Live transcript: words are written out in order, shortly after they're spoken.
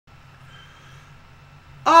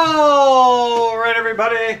All right,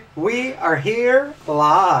 everybody, we are here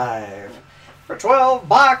live for 12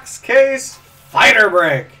 box case fighter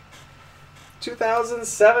break.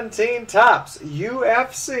 2017 Topps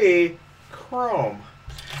UFC Chrome.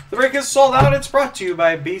 The break is sold out. It's brought to you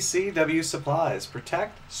by BCW Supplies.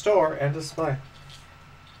 Protect, store, and display.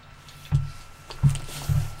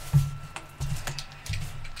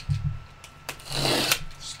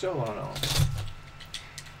 Still don't know.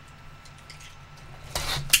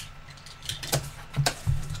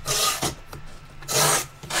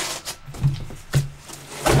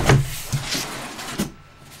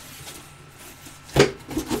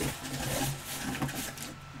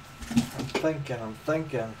 I'm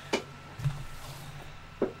thinking.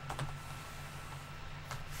 We'll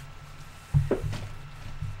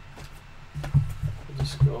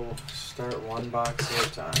just go start one box at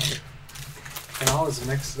a time. Can always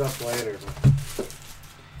mix it up later, but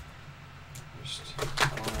just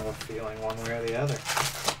I don't have a feeling one way or the other.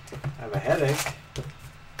 I have a headache.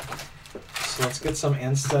 So let's get some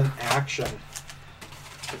instant action.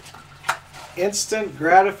 Instant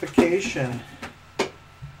gratification.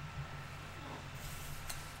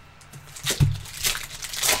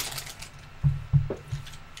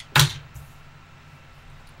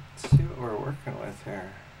 With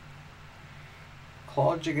her.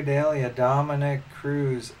 Claude Gigadelia, Dominic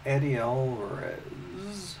Cruz, Eddie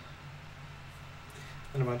Alvarez.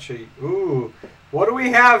 And a bunch of... Ooh, what do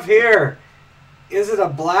we have here? Is it a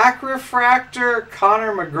black refractor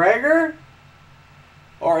Conor McGregor?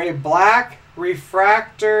 Or a black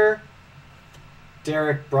refractor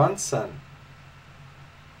Derek Brunson?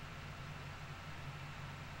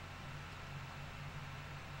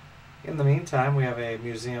 In the meantime, we have a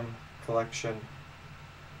museum collection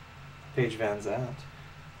Paige Van Zandt.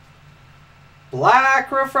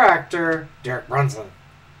 Black refractor Derek Brunson.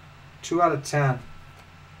 2 out of 10.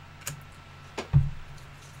 It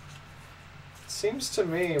seems to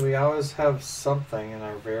me we always have something in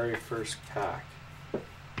our very first pack. Let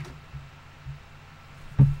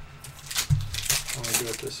me do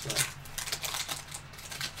it this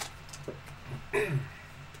way.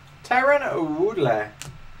 Tyron Woodley.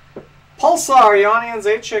 Pulsar, Yanni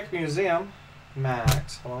Zajic Museum.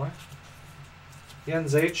 Max, hold on. Jan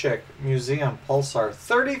Zajic Museum Pulsar.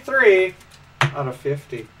 33 out of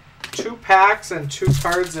 50. 2 packs and 2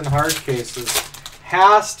 cards in hard cases.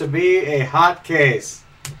 Has to be a hot case.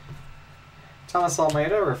 Thomas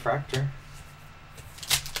Almeida, refractor.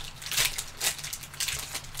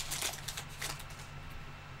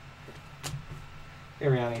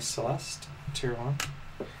 Ariani Celeste, Tier 1.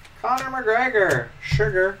 Conor McGregor,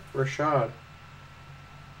 Sugar Rashad.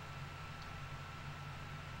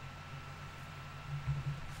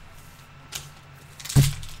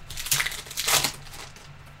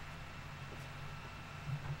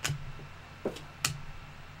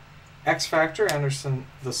 X Factor, Anderson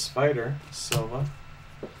the Spider, Silva.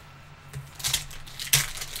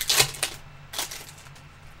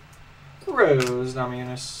 Rose,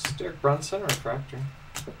 Namajunas, Derek Brunson, refractor.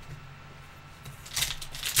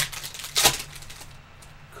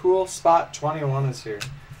 Cool Spot 21 is here,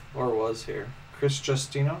 or was here. Chris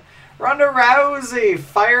Justino. Ronda Rousey,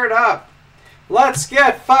 fired up. Let's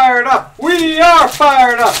get fired up. We are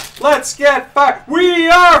fired up. Let's get fired. We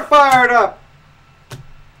are fired up.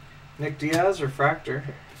 Nick Diaz, refractor.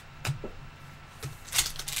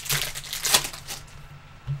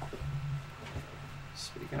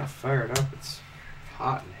 Speaking of fired up, it's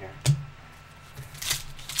hot in here.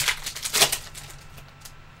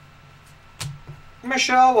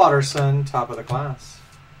 Michelle Watterson, top of the class.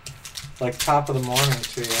 Like top of the morning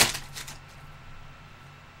to you.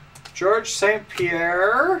 George St.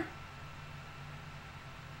 Pierre.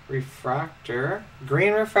 Refractor.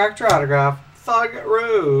 Green refractor autograph. Thug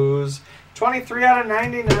Rose. 23 out of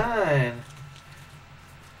 99.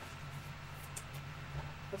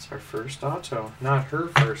 That's our first auto. Not her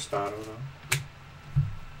first auto, though.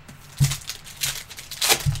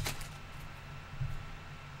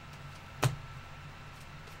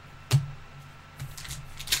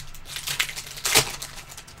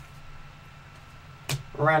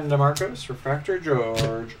 Randa Marcos, refractor,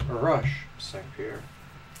 George Rush, St. Pierre.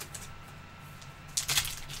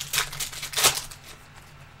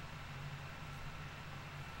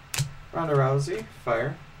 Ronda Rousey,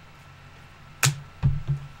 fire.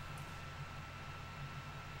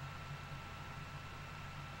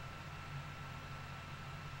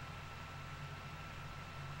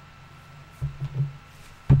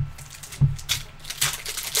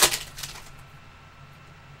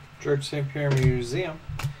 George St. Pierre Museum.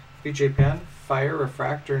 BJ Penn, Fire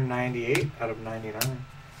Refractor 98 out of 99.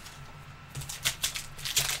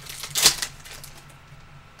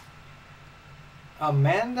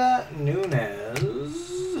 Amanda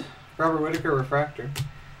Nunes. Robert Whittaker refractor.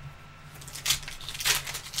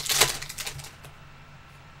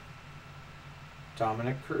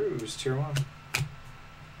 Dominic Cruz, tier 1.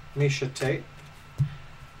 Misha Tate.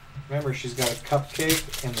 Remember, she's got a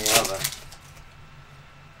cupcake in the oven.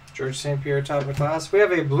 George St. Pierre, top of the class. We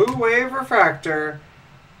have a Blue Wave refractor.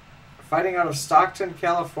 Fighting out of Stockton,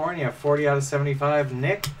 California. 40 out of 75.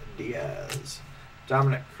 Nick Diaz.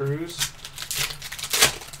 Dominic Cruz.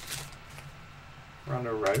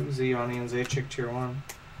 Ronda Rousey, Onion Zacic, tier 1.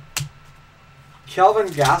 Kelvin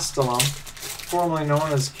Gastelum, formerly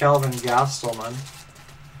known as Kelvin Gastelman.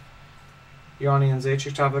 Onion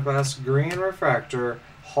Zacic, top of the class. Green refractor.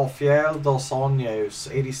 Rafael dos Anjos,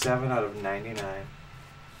 87 out of 99.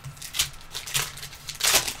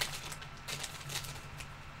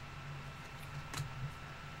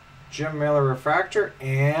 Jim Miller refractor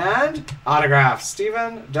and autograph.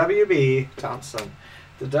 Stephen W.B. Thompson.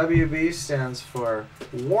 The WB stands for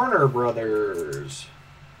Warner Brothers.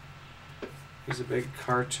 He's a big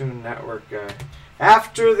Cartoon Network guy.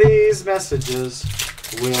 After these messages,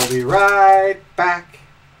 we'll be right back.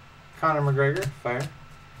 Conor McGregor, fire.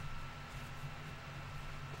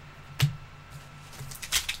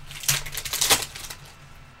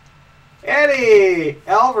 Eddie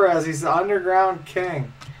Alvarez, he's the Underground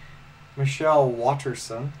King. Michelle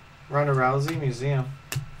Watterson, Ronda Rousey, Museum.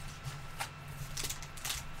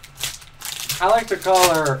 I like to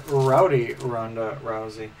call her Rowdy Ronda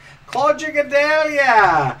Rousey. Claudia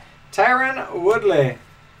Gadelia, Tyron Woodley.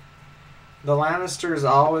 The Lannisters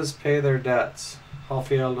always pay their debts.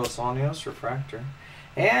 Rafael dos Anjos, refractor.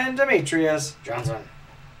 And Demetrius Johnson.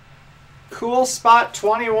 Cool Spot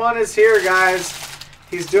 21 is here, guys.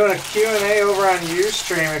 He's doing a Q&A over on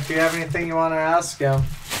Ustream if you have anything you want to ask him.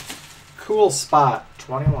 Cool Spot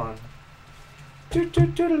 21. Do, do,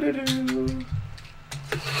 do, do, do, do.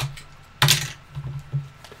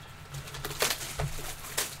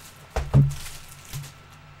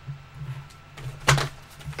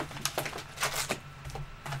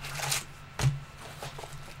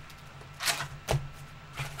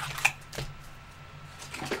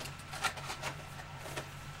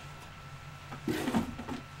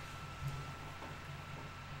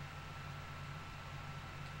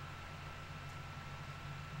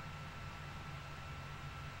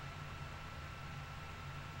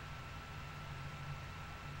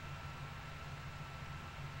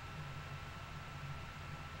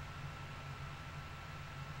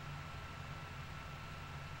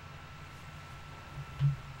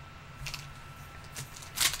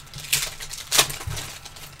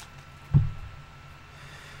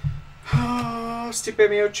 Stipe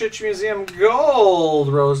Miocic Museum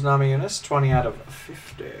Gold. Rose Namajunas, 20 out of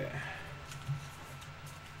 50.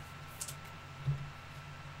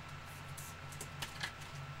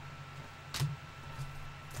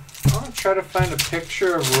 I want to try to find a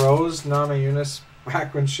picture of Rose Namajunas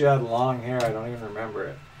back when she had long hair. I don't even remember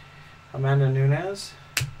it. Amanda Nunes.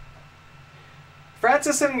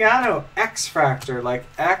 Francis Ngannou, X-Fractor, like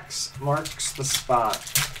X marks the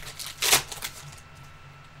spot.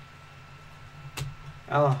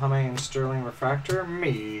 Aljamain Sterling refractor.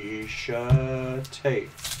 Misha Tate.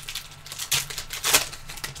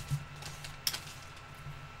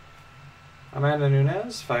 Amanda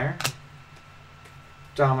Nunes, fire.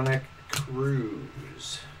 Dominic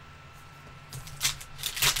Cruz.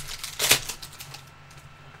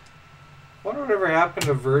 Wonder whatever happened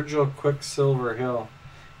to Virgil Quicksilver Hill.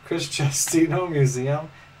 Chris Justino Museum.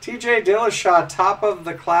 TJ Dillashaw, top of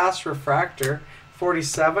the class refractor.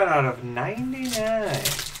 47 out of 99.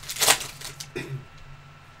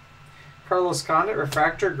 Carlos Condit,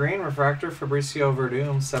 refractor, green refractor. Fabricio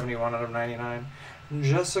Verdum, 71 out of 99.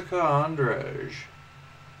 Jessica Andrade.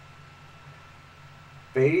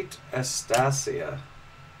 Bate Estacia.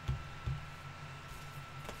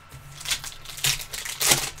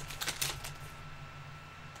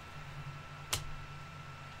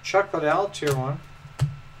 Chuck Liddell, tier 1.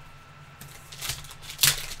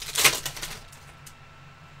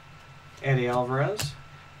 Eddie Alvarez.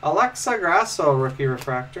 Alexa Grasso, rookie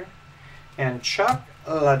refractor. And Chuck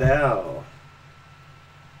Liddell.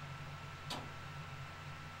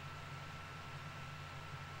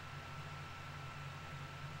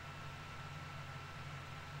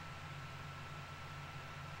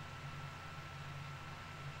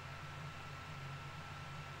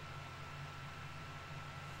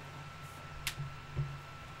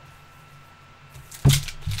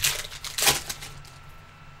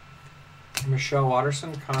 Michelle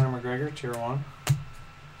Watterson, Conor McGregor, tier 1.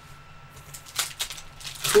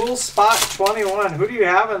 Cool Spot 21. Who do you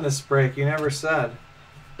have in this break? You never said.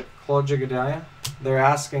 Claudia Gadelia. They're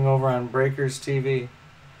asking over on Breakers TV.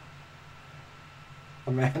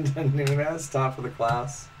 Amanda Nunes, top of the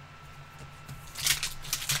class.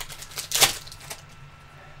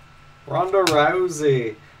 Ronda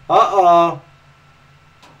Rousey. Uh-oh.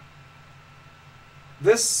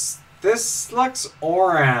 This looks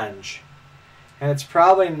orange. And it's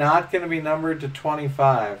probably not going to be numbered to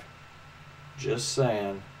 25. Just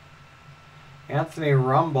saying. Anthony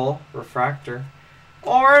Rumble, refractor.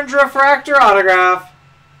 Orange refractor autograph.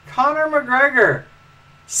 Conor McGregor.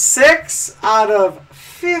 6 out of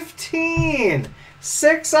 15.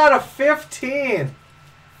 6 out of 15.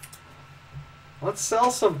 Let's sell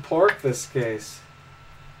some pork this case.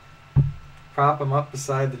 Prop him up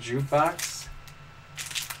beside the jukebox.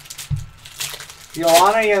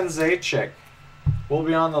 Joanna Jędrzejczyk. We'll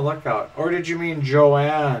be on the lookout. Or did you mean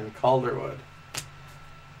Joanne Calderwood?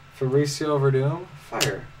 Fabricio Verdum.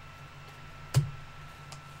 Fire.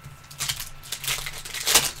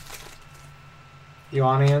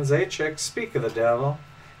 Joanna Jędrzejczyk. Speak of the devil.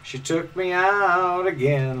 She took me out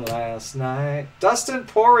again last night. Dustin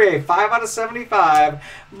Poirier. 5 out of 75.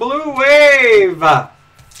 Blue Wave.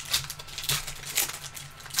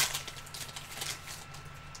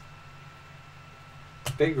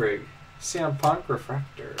 Big Rig. CM Punk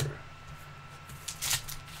refractor.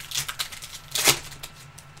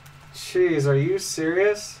 Jeez, are you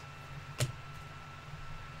serious?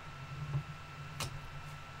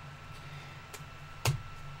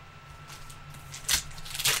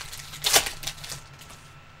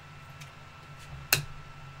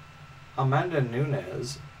 Amanda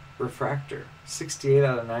Nunes refractor. 68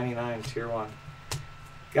 out of 99, tier 1.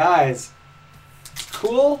 Guys,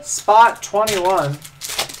 Cool Spot 21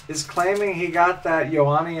 is claiming he got that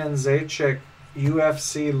Joanna Jędrzejczyk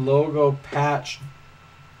UFC logo patch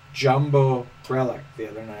jumbo relic the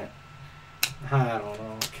other night. I don't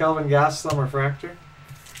know. Kelvin Gastelum refractor.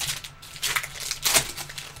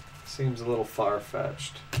 Seems a little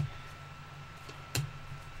far-fetched.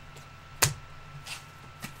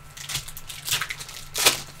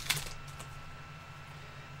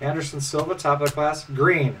 Anderson Silva, top of the class.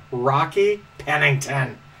 Green, Rocky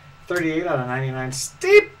Pennington. 38 out of 99.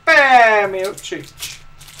 Stipe Miocic.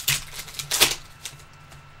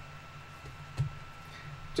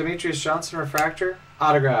 Demetrius Johnson refractor.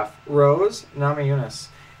 Autograph. Rose Namajunas.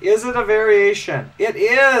 Is it a variation? It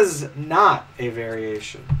is not a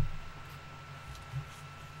variation.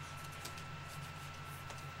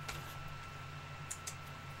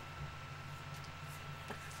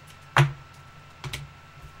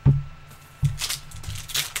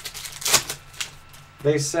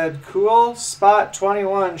 They said Cool Spot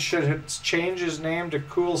 21 should change his name to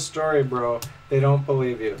Cool Story Bro. They don't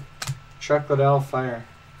believe you. Chuck Liddell, fire.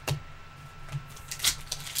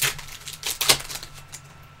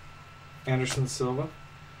 Anderson Silva.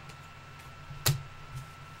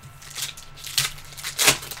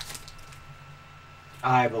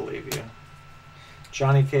 I believe you.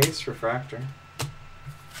 Johnny Case, refractor.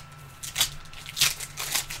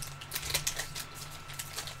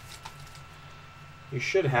 You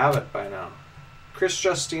should have it by now. Chris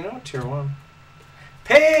Justino, tier 1.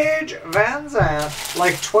 Paige Van Zandt,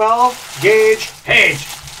 like 12 gauge Paige.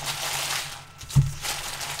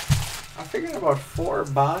 I figured about 4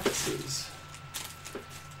 boxes.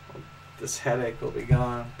 This headache will be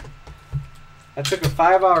gone. I took a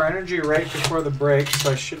 5-hour energy right before the break,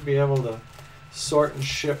 so I should be able to sort and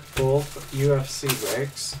ship both UFC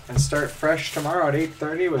breaks and start fresh tomorrow at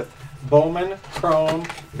 8:30 with Bowman Chrome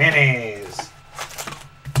Minis.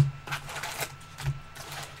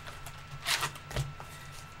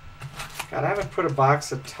 God, I haven't put a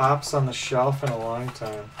box of Topps on the shelf in a long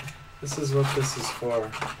time. This is what this is for.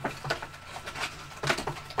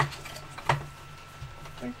 I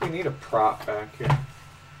think we need a prop back here.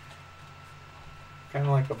 Kind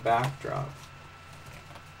of like a backdrop.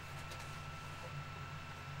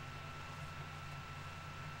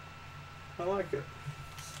 I like it.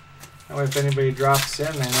 That way if anybody drops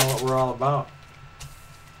in, they know what we're all about.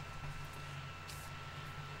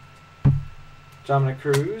 Dominic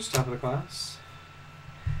Cruz, top of the class.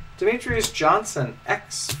 Demetrius Johnson,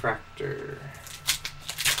 X-Fractor.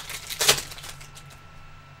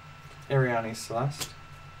 Ariane Celeste.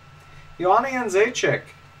 Joanna Jędrzejczyk,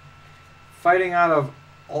 fighting out of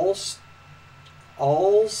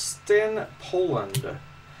Olsztyn, Poland.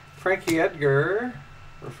 Frankie Edgar,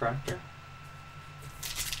 refractor.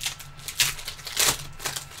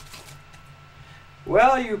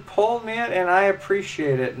 Well, you pulled me it, and I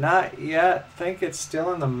appreciate it. Not yet. Think it's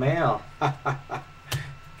still in the mail.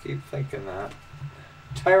 Keep thinking that.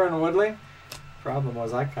 Tyron Woodley. Problem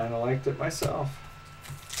was I kind of liked it myself.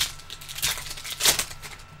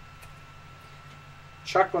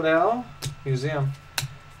 Chuck Liddell Museum.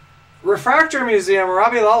 Refractor Museum,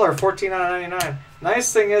 Robbie Lawler, 14/99.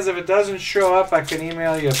 Nice thing is, if it doesn't show up, I can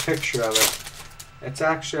email you a picture of it. It's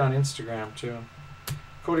actually on Instagram, too.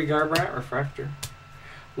 Cody Garbrandt, Refractor.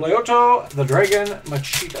 Lyoto, the Dragon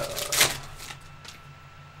Machida.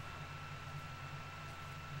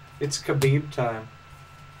 It's Khabib time.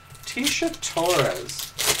 Tisha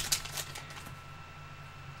Torres.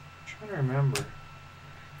 I'm trying to remember.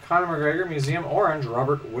 Conor McGregor, Museum, Orange,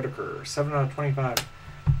 Robert Whitaker, 7/25.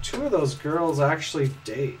 Two of those girls actually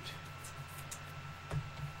date.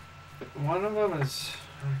 One of them is,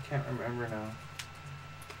 I can't remember now.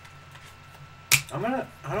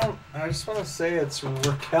 I just want to say it's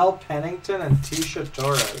Raquel Pennington and Tisha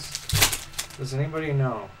Torres. Does anybody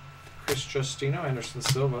know? Chris Justino, Anderson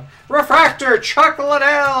Silva. Refractor, Chuck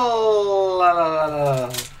Liddell! La, la, la,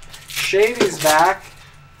 la. Shady's back.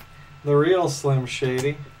 The real Slim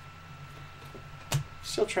Shady.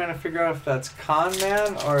 Still trying to figure out if that's Con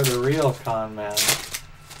Man or the real Con Man.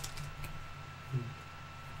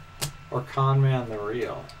 Or Con Man the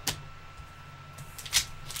real.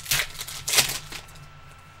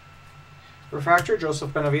 Refractor,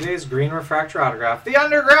 Joseph Benavides. Green refractor autograph. The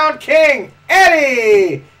Underground King,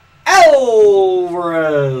 Eddie Alvarez.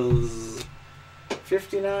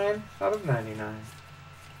 59/99.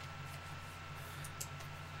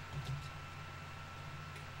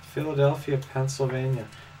 Philadelphia, Pennsylvania.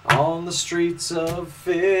 On the streets of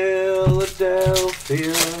Philadelphia.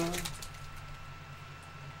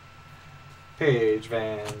 Paige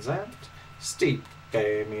Van Zandt. Stipe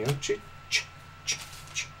Miocic.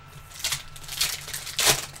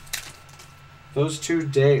 Those two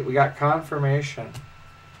date. We got confirmation.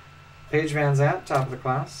 Paige Van Zandt, top of the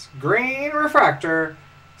class. Green refractor.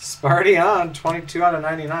 Sparty-on,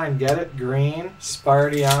 22/99. Get it? Green.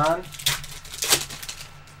 Sparty-on.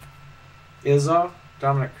 Izzo,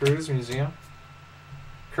 Dominic Cruz, Museum.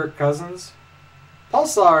 Kirk Cousins.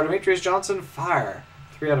 Pulsar, Demetrius Johnson, Fire.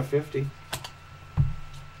 3/50.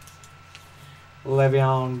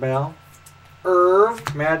 Le'Veon Bell.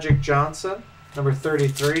 Irv, Magic Johnson. Number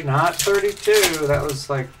 33, not 32. That was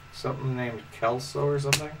like something named Kelso or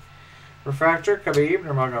something. Refractor, Khabib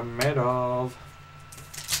Nurmagomedov.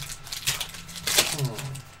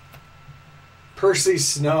 Percy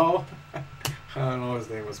Snow. I don't know, his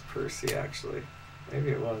name was Percy, actually.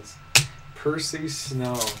 Maybe it was. Percy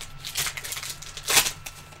Snow.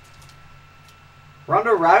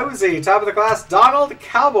 Ronda Rousey, top of the class. Donald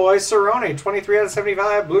Cowboy Cerrone,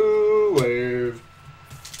 23/75. Blue Wave.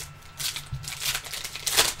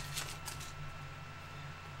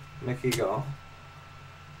 Mickey Gall.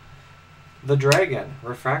 The Dragon,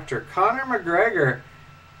 Refractor. Conor McGregor.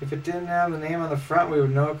 If it didn't have the name on the front, we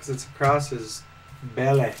would know because it's across his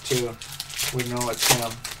belly, too. We know it's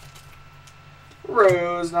him.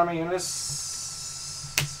 Rose Namajunas.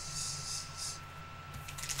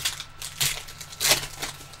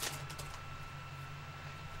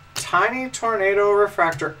 Tiny Tornado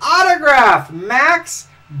Refractor. Autograph! Max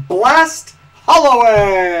Blessed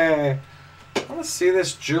Holloway! I want to see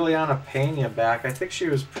this Juliana Pena back. I think she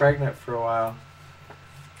was pregnant for a while.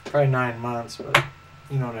 Probably 9 months, but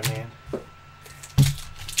you know what I mean.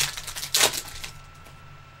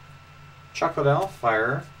 Chuck Liddell,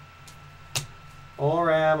 Fire. Or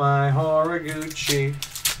am I Horiguchi?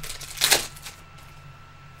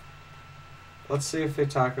 Let's see if they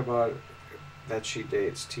talk about that she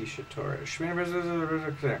dates Tisha Torres.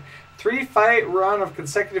 3-fight run of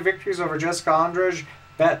consecutive victories over Jessica Andrade,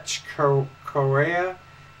 Betch Correa,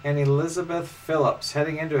 and Elizabeth Phillips,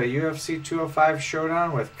 heading into a UFC 205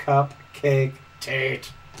 showdown with Cupcake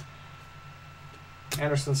Tate.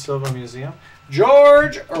 Anderson Silva Museum.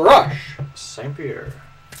 George Rush, St. Pierre.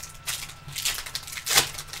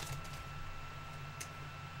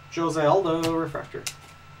 Jose Aldo, Refractor.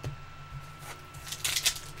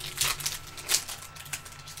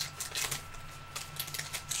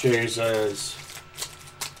 Jesus.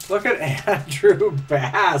 Look at Andrew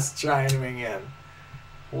Bass chiming in.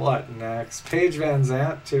 What next? Paige Van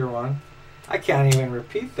Zandt, Tier 1. I can't even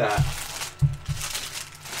repeat that.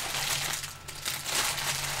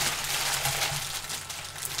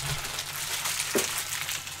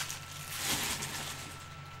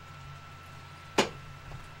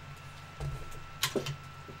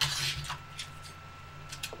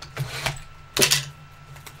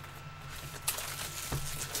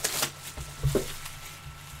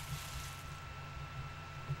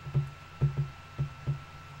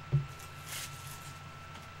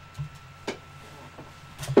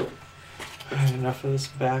 Enough of this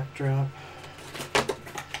backdrop.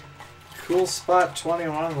 Cool Spot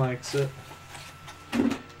 21 likes it.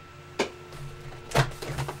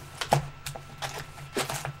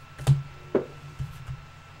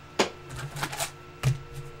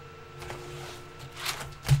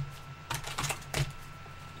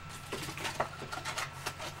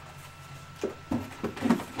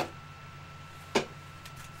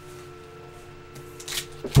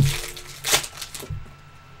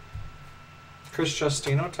 Chris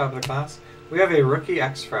Justino, top of the class. We have a rookie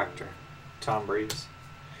X-Fractor, Tom Breeze.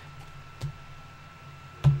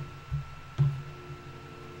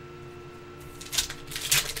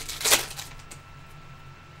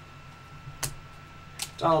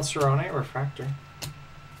 Donald Cerrone, refractor.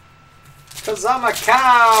 Cause I'm a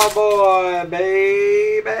cowboy,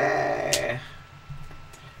 baby.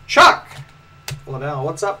 Chuck Liddell,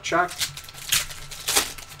 what's up, Chuck?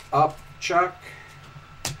 Up, Chuck.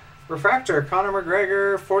 Refractor, Conor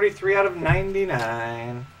McGregor, 43 out of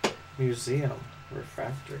 99. Museum,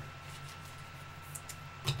 refractor.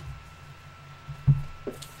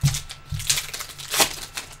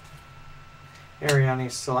 Ariane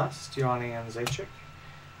Celeste, Ioanni and Zajic.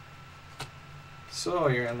 So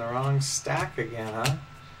you're in the wrong stack again, huh?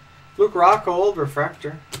 Luke Rockhold,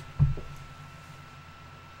 refractor.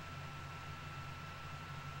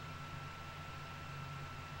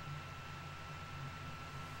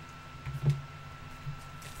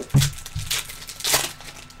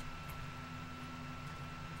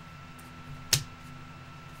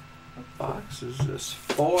 What box is this?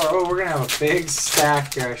 4. Oh, we're gonna have a big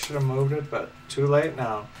stack here. I should have moved it, but too late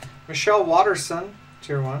now. Michelle Watterson,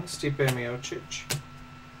 Tier 1, Stipe Miocic.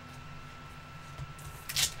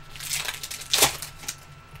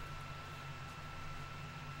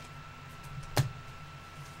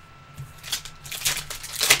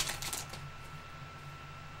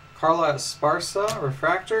 Carla Esparza,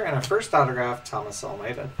 refractor, and a first autograph, Thomas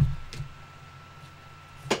Almeida.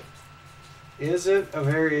 Is it a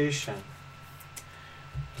variation?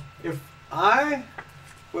 If I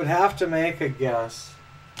would have to make a guess,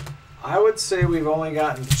 I would say we've only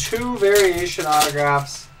gotten 2 variation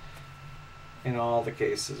autographs in all the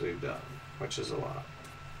cases we've done, which is a lot.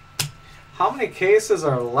 How many cases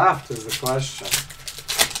are left is the question.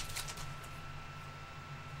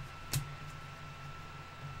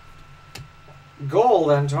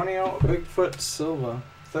 Gold, Antonio Bigfoot Silva,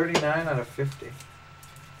 39 out of 50.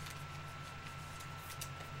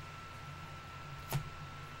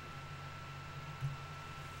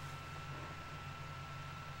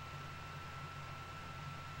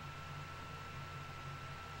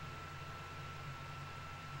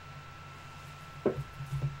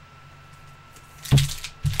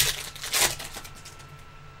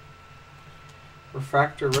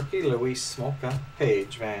 Refractor rookie, Luis Smolka,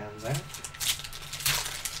 Paige Van Zandt.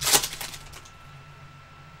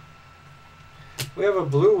 We have a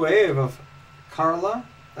blue wave of Carla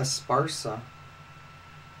Esparza,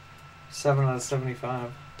 7 out of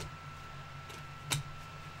 75.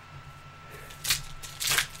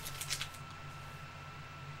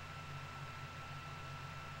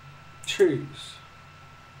 Jeez.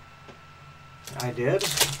 I did?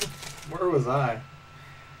 Where was I?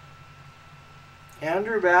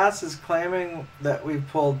 Andrew Bass is claiming that we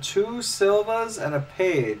pulled 2 Silvas and a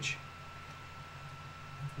Page.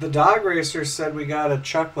 The Dog Racer said we got a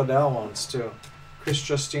Chuck Liddell once too. Chris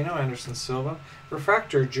Justino, Anderson Silva.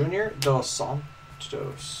 Refractor, Junior Dos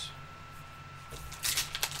Santos.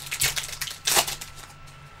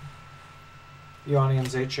 Ioanni and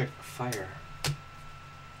Zajic, fire.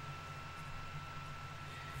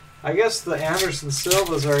 I guess the Anderson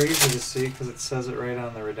Silvas are easy to see because it says it right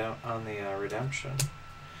on the redemption.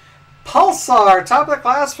 Pulsar, top of the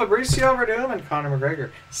class, Fabricio Verdum and Conor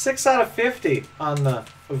McGregor. 6 out of 50 on the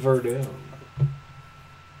Verdum.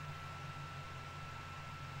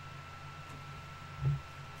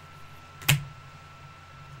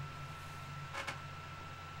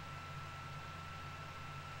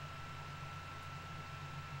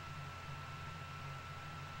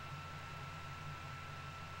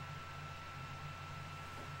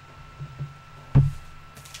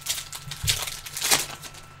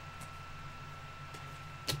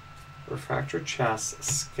 Refractor Chess,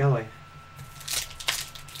 Skelly.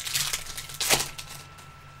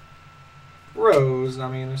 Rose, I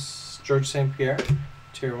mean, it's George St. Pierre,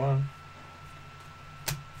 Tier 1.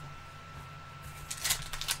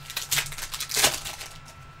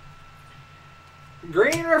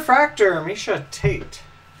 Green Refractor, Misha Tate,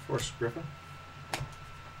 Forrest Griffin.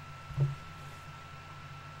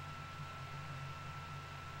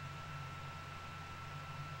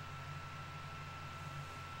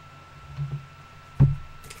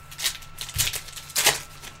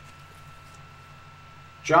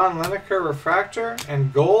 John Lineker refractor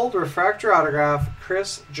and gold refractor autograph,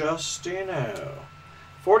 Chris Justino.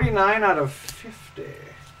 49 out of 50.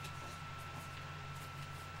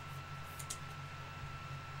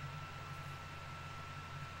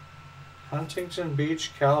 Huntington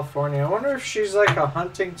Beach, California. I wonder if she's like a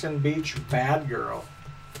Huntington Beach bad girl.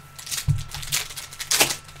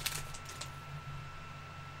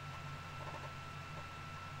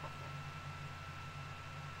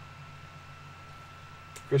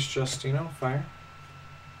 Chris Justino, fire.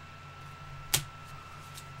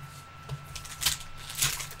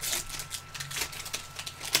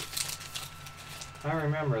 I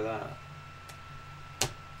remember that.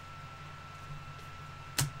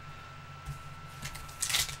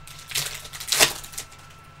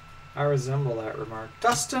 I resemble that remark.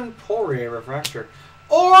 Dustin Poirier refractor.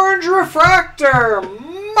 Orange refractor!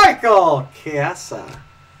 Michael Chiesa.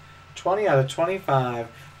 20 out of 25.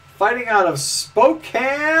 Fighting out of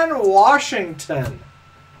Spokane, Washington.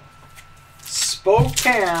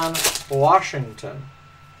 Spokane, Washington.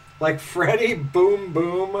 Like Freddie Boom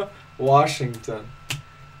Boom, Washington.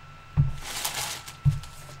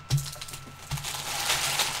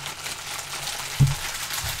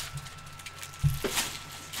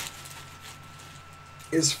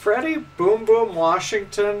 Is Freddie Boom Boom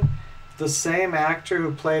Washington the same actor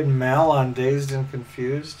who played Mel on Dazed and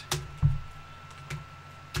Confused?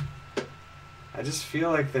 I just feel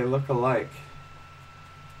like they look alike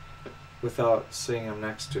without seeing them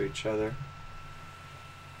next to each other.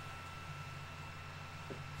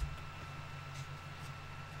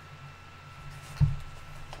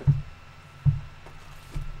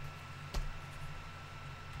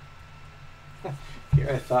 Here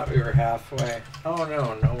I thought we were halfway. Oh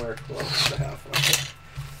no, nowhere close to halfway.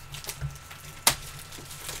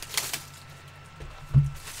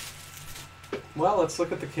 Well, let's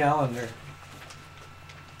look at the calendar.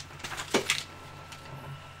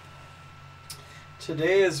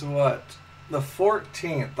 Today is what? The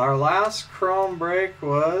 14th. Our last Chrome break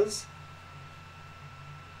was...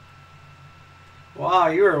 Wow,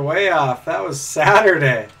 you were way off. That was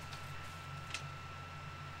Saturday.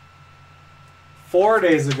 4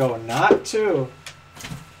 days ago, not 2.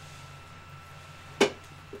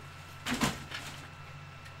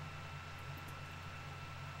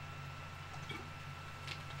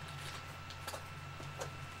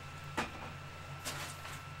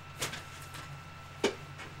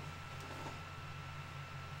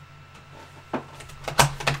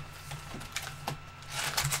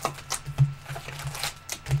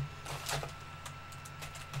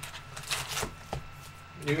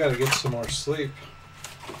 You gotta get some more sleep.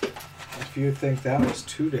 If you think that was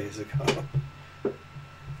 2 days ago.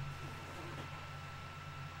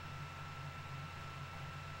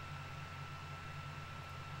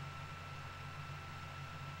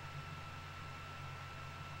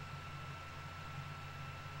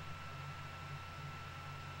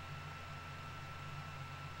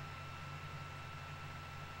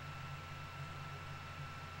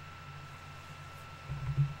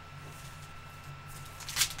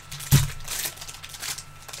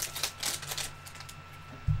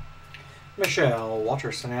 Michelle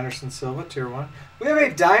Watterson, Anderson Silva, Tier 1. We have a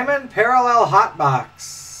Diamond Parallel Hot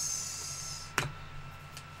Box.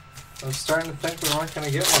 I was starting to think we weren't going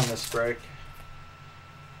to get one this break.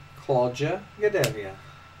 Claudia Gadevia.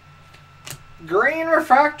 Green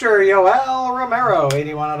Refractor, Yoel Romero,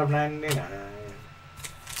 81 out of 99.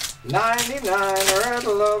 99 Red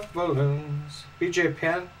Love Balloons. BJ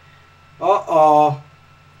Penn. Uh-oh.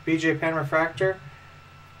 BJ Penn Refractor.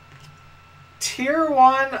 Tier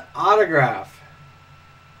 1 autograph.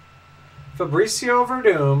 Fabricio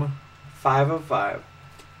Verdum, 5 of 5.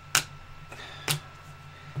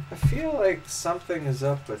 I feel like something is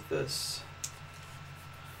up with this.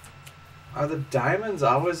 Are the diamonds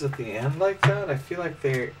always at the end like that? I feel like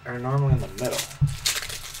they are normally in the middle.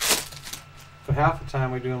 But half the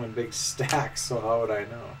time we do them in big stacks, so how would I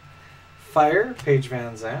know? Fire, Paige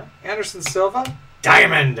Van Zandt. Anderson Silva,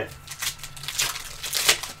 Diamond.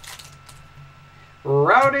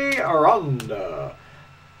 Rowdy Aranda.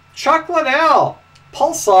 Chuck Liddell.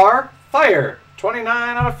 Pulsar. Fire.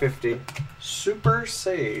 29 out of 50. Super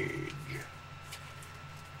Sage.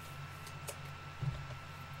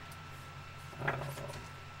 I don't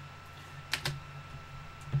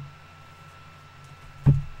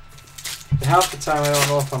know. Half the time I don't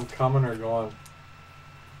know if I'm coming or going.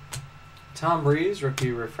 Tom Breeze.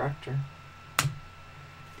 Rookie Refractor.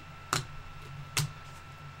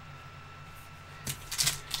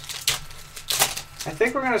 I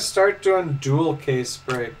think we're going to start doing dual case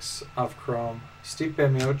breaks of Chrome. Stipe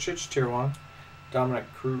Miocic, Tier 1. Dominic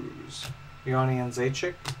Cruz. Yoni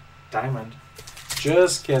Zajic, Diamond.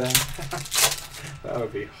 Just kidding. That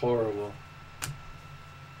would be horrible.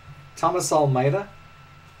 Thomas Almeida,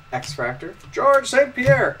 X-Fractor. George St.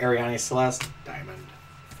 Pierre, Ariane Celeste, Diamond.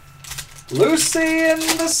 Lucy in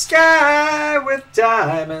the Sky with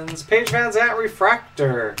Diamonds. Paige Van Zandt,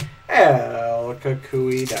 Refractor. El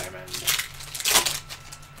Kakui, Diamond.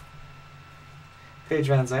 Paige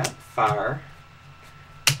Van Zandt, Fire.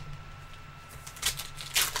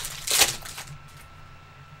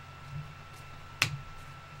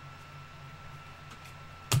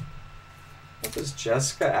 This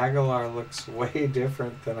Jessica Aguilar looks way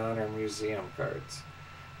different than on her museum cards.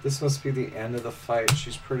 This must be the end of the fight.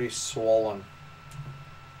 She's pretty swollen.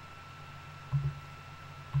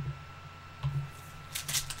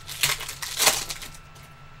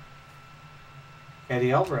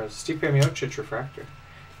 Eddie Alvarez. Stipe Miocic refractor.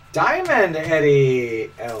 Diamond Eddie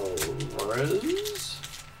Alvarez.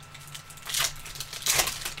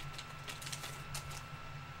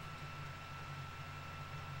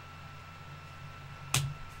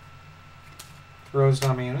 Rose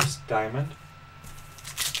Namajunas, diamond.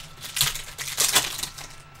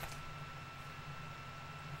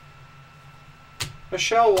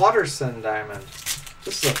 Michelle Watterson, diamond.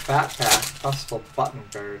 This is a fat pack, possible button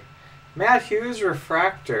card. Matt Hughes,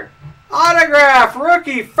 refractor. Autograph,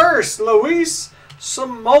 rookie first, Luis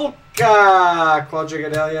Smolka. Claudia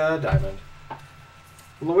Gadelia, diamond.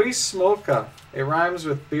 Luis Smolka. It rhymes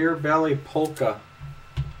with beer belly polka.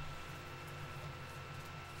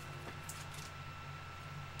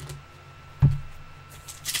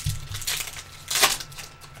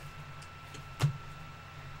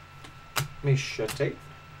 Misha Tate.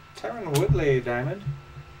 Tyron Woodley, diamond.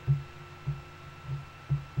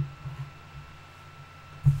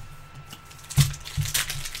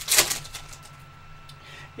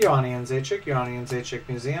 Ioanni Zajic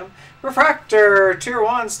Museum. Refractor, Tier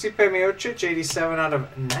 1, Stipe Miocic, 87 out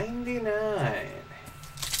of 99.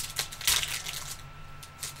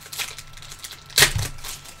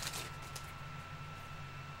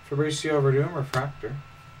 Fabricio Verdum, refractor.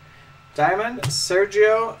 Diamond,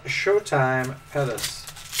 Sergio Showtime Pettis.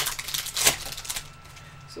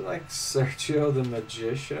 Is it like Sergio the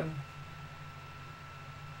Magician?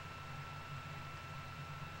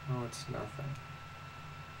 Oh, it's nothing.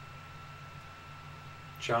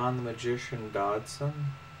 John the Magician Dodson?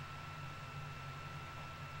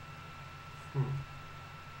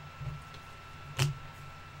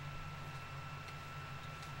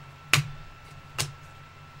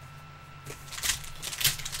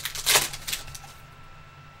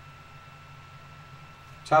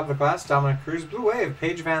 Top of the class, Dominic Cruz, Blue Wave,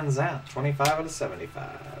 Paige Van Zandt, 25 out of 75.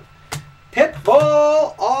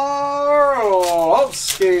 Pitbull Orlovsky.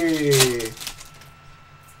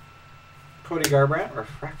 Cody Garbrandt,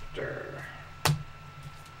 refractor.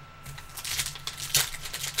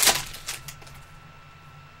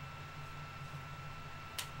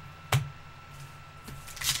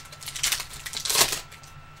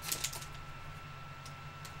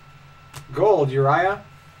 Gold, Uriah,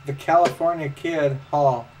 the California Kid,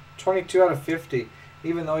 Hall, 22 out of 50,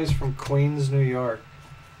 even though he's from Queens, New York.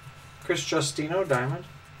 Chris Justino, diamond.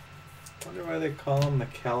 Wonder why they call him the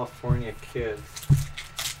California Kid.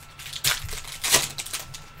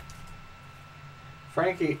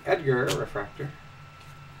 Frankie Edgar, refractor.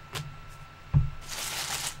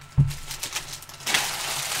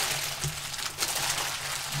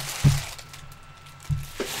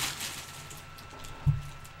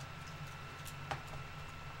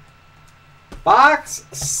 Box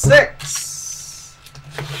 6.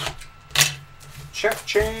 Check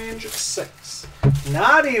change 6.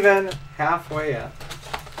 Not even halfway yet.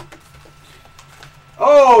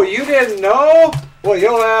 Oh, you didn't know? Well,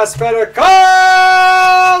 your ass better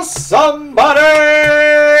call somebody!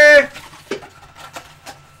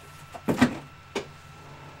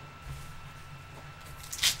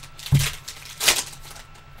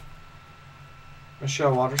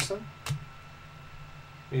 Michelle Watterson.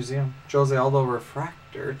 Museum. Jose Aldo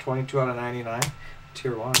refractor, 22 out of 99.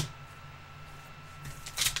 Tier 1.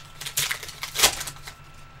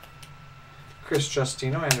 Chris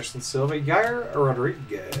Justino, Anderson Silva, Yair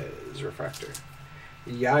Rodriguez, refractor.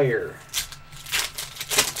 Yair.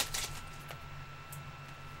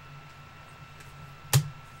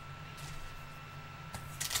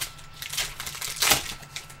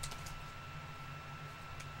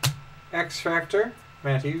 X Factor,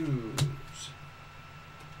 Matt Hughes.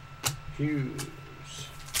 Hughes.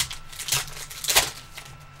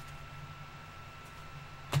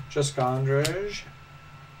 Jessica Andrej,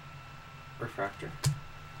 refractor.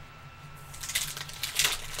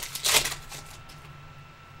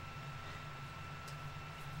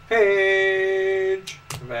 Paige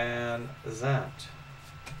Van Zandt.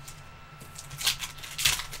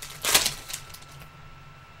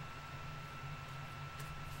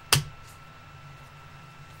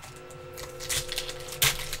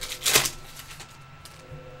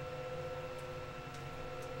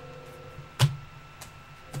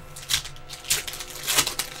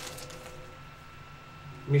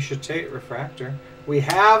 Misha Tate, refractor. We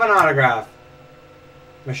have an autograph.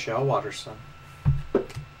 Michelle Watterson.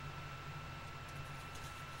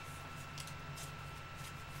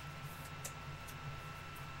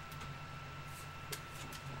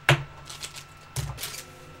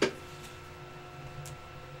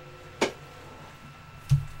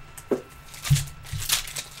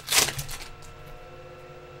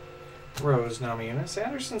 Rose Namajunas.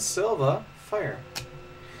 Anderson Silva, fire.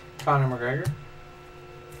 Conor McGregor.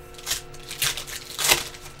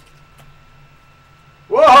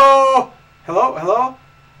 Whoa! Hello, hello?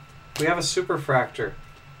 We have a superfractor.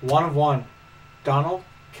 1 of 1. Donald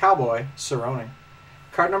Cowboy Cerrone.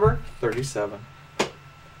 Card number 37.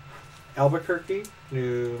 Albuquerque,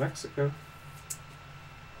 New Mexico.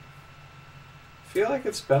 Feel like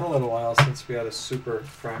it's been a little while since we had a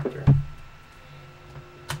superfractor.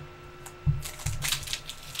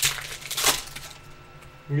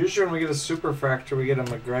 Usually when we get a superfractor, we get a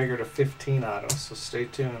McGregor to 15 auto, so stay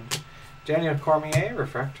tuned. Daniel Cormier,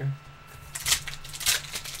 refractor.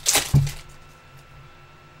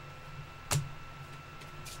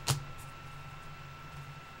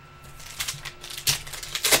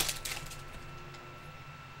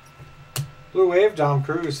 Blue Wave, Dom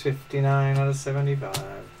Cruz, 59 out of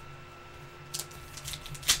 75.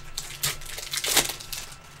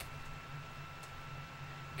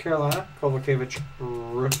 Carolina, Kovacevic,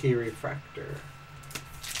 rookie refractor.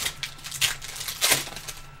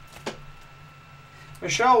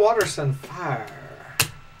 Michelle Watterson, fire.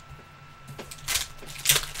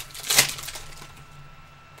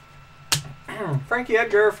 Frankie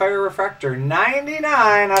Edgar, fire refractor,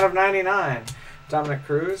 99 out of 99. Dominic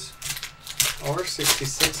Cruz, or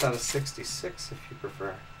 66 out of 66 if you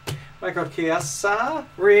prefer. Michael Chiesa,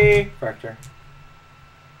 refractor.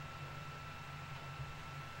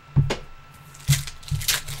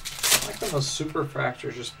 I like when those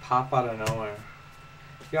superfractors just pop out of nowhere.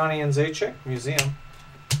 Yanni Nzechik, Museum.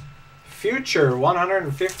 Future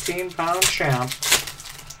 115-pound champ,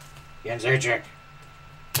 Nzechik.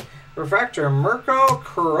 Refractor, Mirko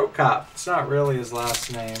Krokop. It's not really his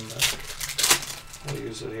last name, but we'll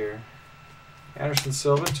use it here. Anderson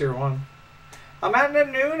Silva, Tier 1. Amanda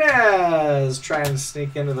Nunes trying to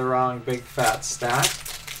sneak into the wrong big fat stack.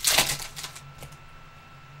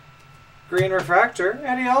 Green refractor,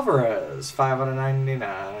 Eddie Alvarez, 5 out of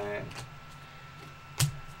 99.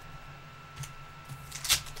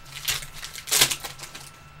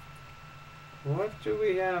 What do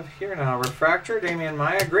we have here now? Refractor, Damian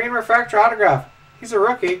Maya. Green refractor autograph. He's a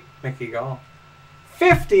rookie. Mickey Gall.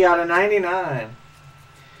 50 out of 99.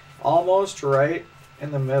 Almost right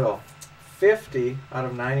in the middle. 50 out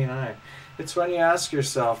of 99. It's when you ask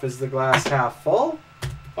yourself, is the glass half full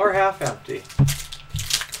or half empty?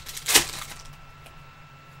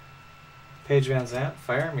 Paige Van Zandt,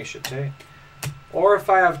 fire, Misha Tate. Or if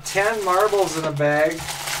I have 10 marbles in a bag and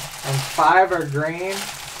 5 are green,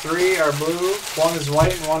 3 are blue, 1 is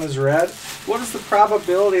white and 1 is red, what is the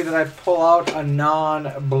probability that I pull out a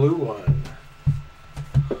non-blue one?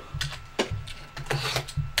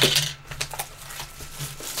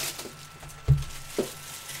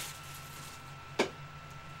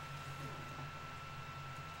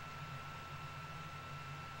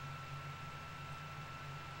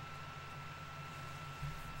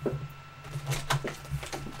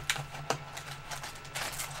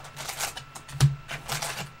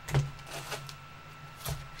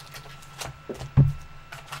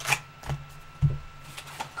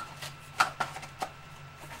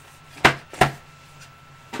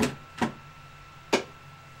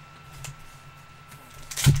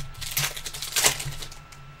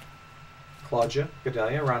 Claudia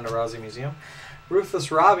Gadelia, Ronda Rousey Museum.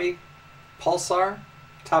 Ruthless Robbie, Pulsar,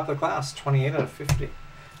 top of the class, 28 out of 50.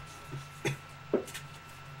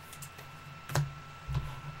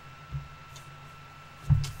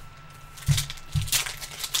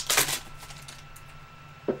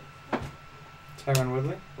 Tyron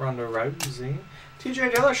Woodley, Ronda Rousey.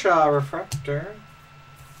 TJ Dillashaw, refractor.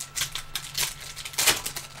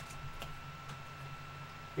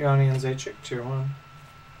 Yanni Nzechik, Tier 1.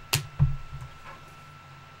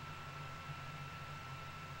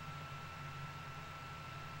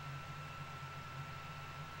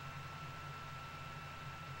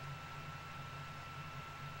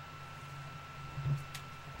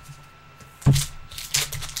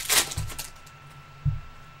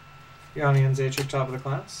 Yanni Nzechik, top of the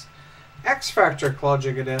class. X Factor,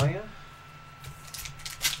 Claudia Gadelia.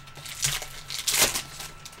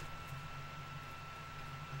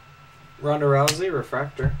 Ronda Rousey,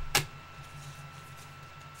 refractor.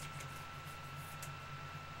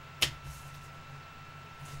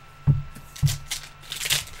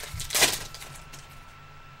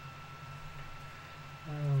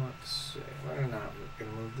 Let's see. We're not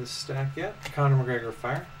going to move this stack yet. Conor McGregor,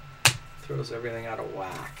 fire. Throws everything out of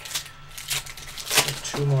whack.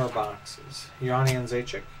 2 more boxes. Yanni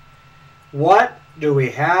Nzechik. What do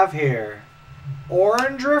we have here?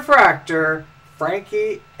 Orange refractor,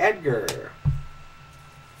 Frankie Edgar.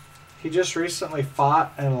 He just recently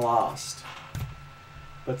fought and lost.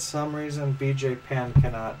 but some reason BJ Penn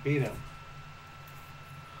cannot beat him.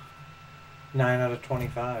 9 out of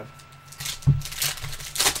 25.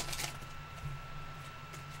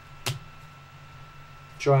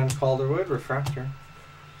 Joanne Calderwood, refractor.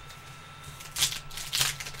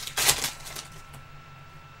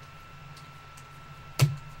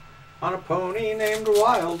 On a pony named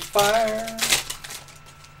Wildfire.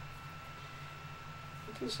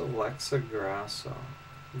 What is Alexa Grasso?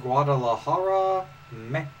 Guadalajara,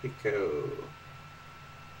 Mexico.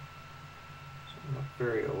 Doesn't look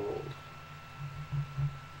very old.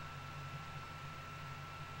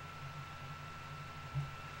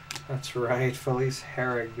 That's right, Felice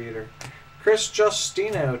Herrig beat her. Chris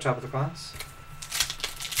Justino, top of the class.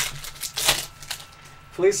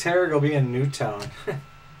 Felice Herrig will be in Newtown.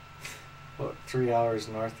 What, 3 hours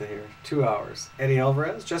north of here? 2 hours. Eddie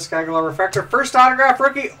Alvarez, Jessica Aguilar refractor, first autograph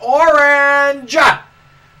rookie, orange!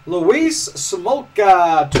 Luis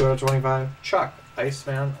Smolka, 2 out of 25. Chuck,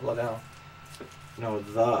 Iceman Liddell. No,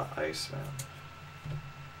 the Iceman.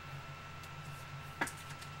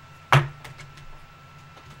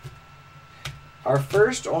 Our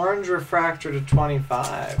first orange refractor to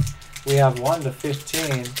 25. We have 1 to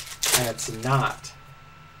 15, and it's not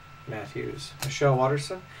Matt Hughes. Michelle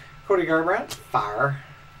Watterson, Cody Garbrandt, fire.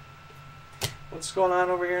 What's going on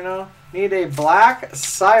over here now? Need a black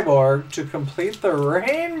cyborg to complete the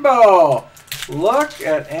rainbow. Look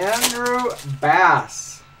at Andrew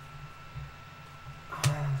Bass.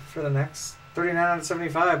 For the next 39 out of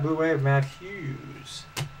 75, Blue Wave, Matt Hughes.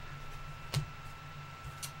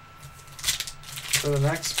 For the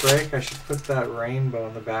next break, I should put that rainbow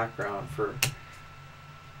in the background for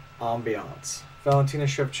ambiance. Valentina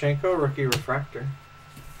Shevchenko, rookie refractor.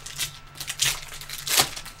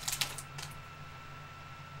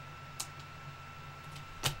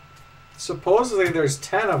 Supposedly there's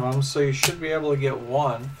 10 of them, so you should be able to get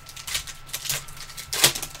one.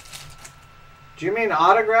 Do you mean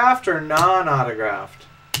autographed or non-autographed?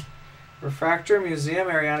 Refractor Museum,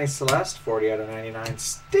 Ariane Celeste, 40 out of 99.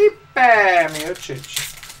 Stipe Miocic.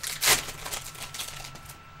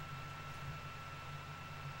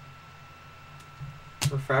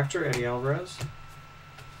 Refractor, Eddie Alvarez.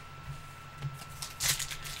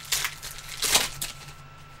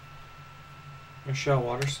 Michelle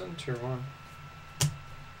Watterson, Tier 1.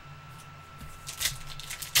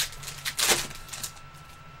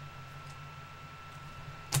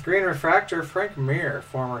 Green refractor, Frank Mir,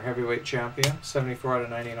 former heavyweight champion, 74 out of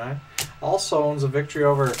 99. Also owns a victory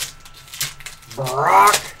over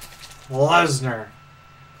Brock Lesnar.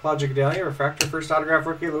 Claudia Gadelia, refractor, first autograph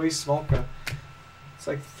rookie, Luis Smolka. It's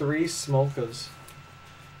like 3 Smolkas.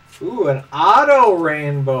 Ooh, an auto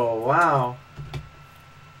rainbow. Wow.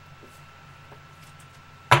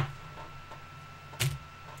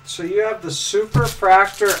 So you have the Super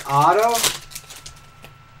Fractor auto.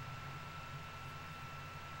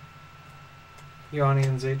 Yanni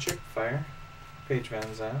and Zajic, fire. Paige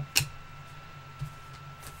Van Zandt.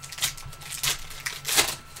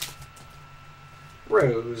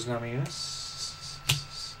 Rose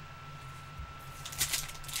Namajunas.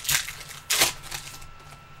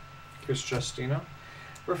 Chris Justino.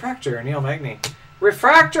 Refractor, Neil Magny.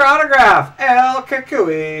 Refractor autograph, El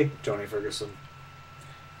Kakui, Tony Ferguson.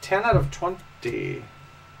 10 out of 20.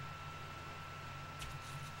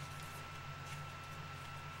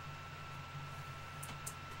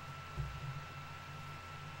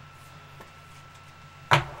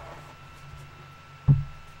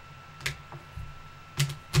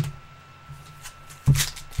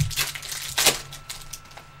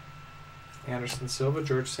 Anderson Silva,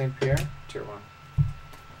 George St. Pierre, Tier 1.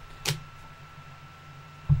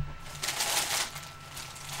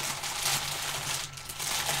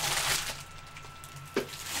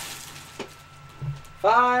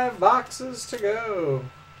 Five boxes to go.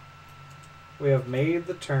 We have made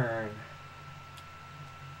the turn.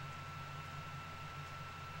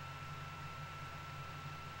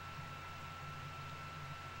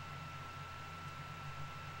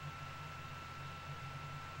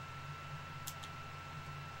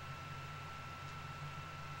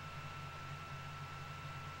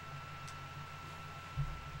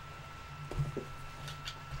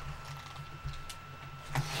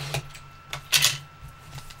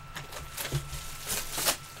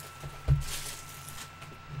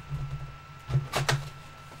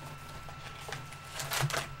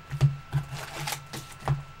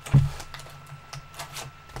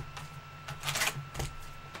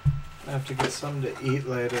 I have to get something to eat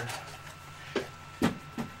later. You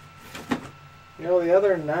know, the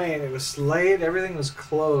other night it was late, everything was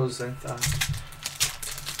closed. I thought,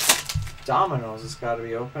 Domino's has got to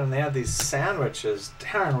be open. And they had these sandwiches.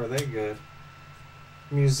 Darn, were they good.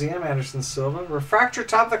 Museum, Anderson Silva. Refractor,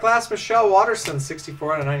 top of the class, Michelle Watterson,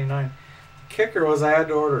 64 out of 99. Kicker was I had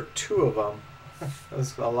to order 2 of them. That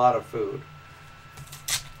was a lot of food.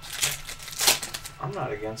 I'm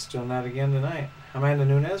not against doing that again tonight. Amanda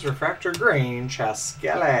Nunes, Refractor Green,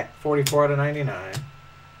 Chaskele, 44 out of 99.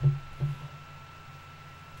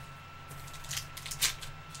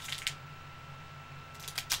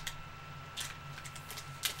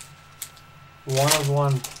 One of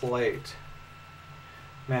one plate.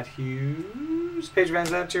 Matt Hughes, Paige Van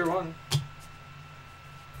Zandt, Tier 1.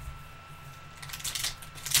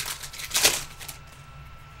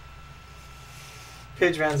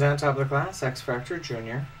 Paige Van Zandt, top of the class, X Factor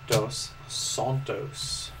Jr., Dos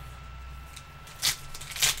Santos.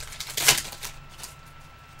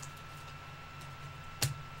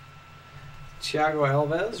 Thiago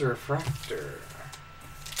Alves, Refractor.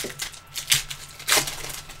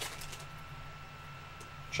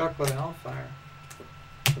 Chuck Liddell, Fire.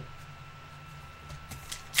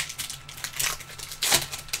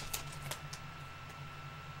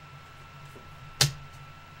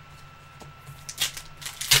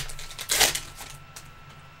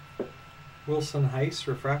 Wilson Heiss,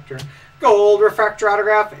 Refractor. Gold, Refractor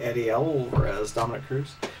autograph, Eddie Alvarez, Dominic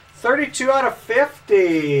Cruz. 32 out of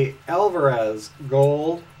 50, Alvarez,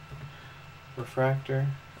 Gold, Refractor,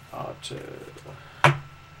 auto.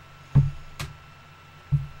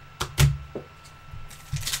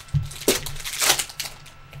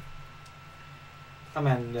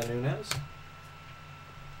 Amanda Nunes,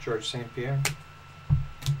 George St. Pierre.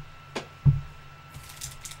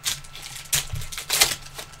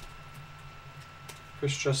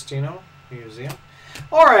 Chris Justino, Museum.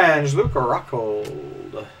 Orange, Luke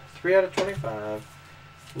Rockhold, 3 out of 25.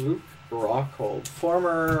 Luke Rockhold,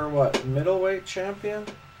 former, what, middleweight champion?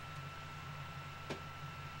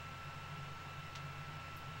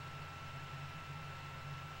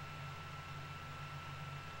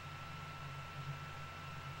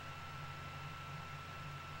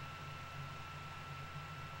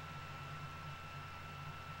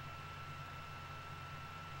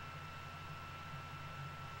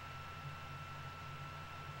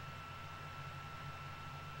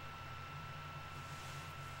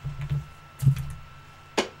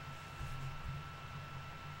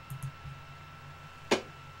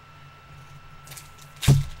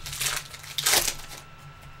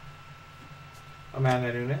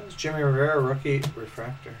 Amanda Nunes, Jimmy Rivera, rookie,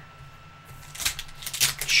 Refractor.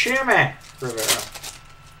 Jimmy Rivera.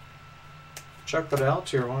 Chuck Liddell,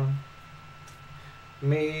 Tier 1.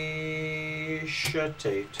 Misha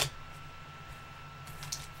Tate.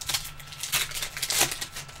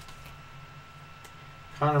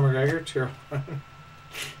 Conor McGregor, Tier 1.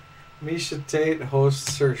 Misha Tate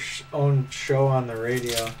hosts her own show on the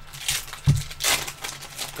radio. A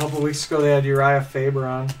couple weeks ago, they had Uriah Faber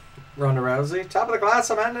on. Ronda Rousey. Top of the class,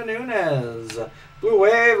 Amanda Nunes. Blue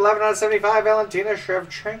Wave, 11 out of 75, Valentina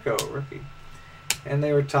Shevchenko, rookie. And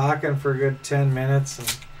they were talking for a good 10 minutes, and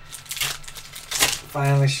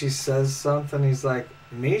finally she says something. He's like,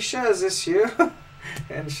 Misha, is this you?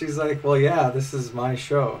 And she's like, well, yeah, this is my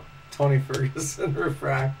show. Tony Ferguson,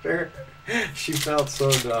 Refractor. She felt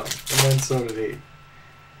so dumb, and then so did he.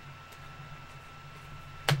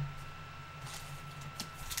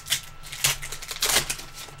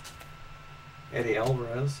 Eddie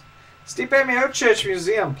Alvarez. Stipe Miocic,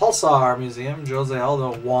 Museum. Pulsar, Museum. Jose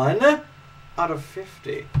Aldo, 1 out of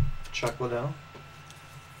 50. Chuck Liddell.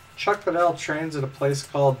 Chuck Liddell trains at a place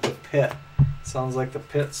called The Pit. Sounds like the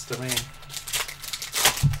pits to me.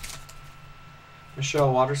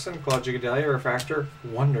 Michelle Watterson, Claudia Gadelia, Refractor,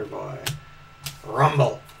 Wonder Boy.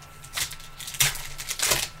 Rumble.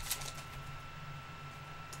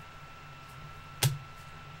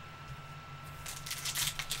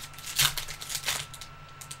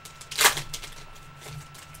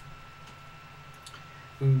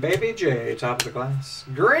 Baby J, top of the class.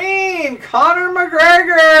 Green, Conor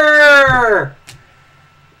McGregor.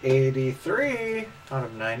 83 out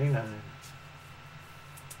of 99.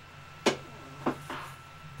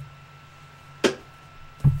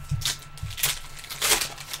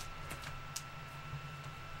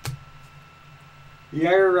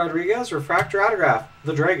 Yair Rodriguez, Refractor autograph.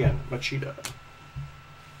 The Dragon, Machida.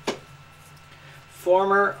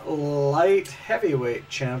 Former light heavyweight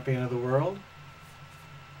champion of the world.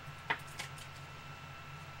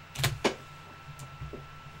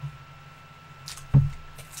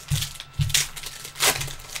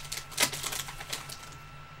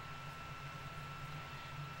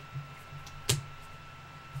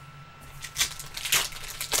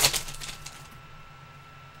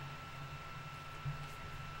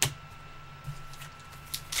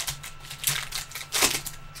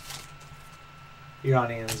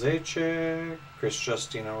 Yanni and Zajac. Chris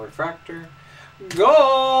Justino refractor.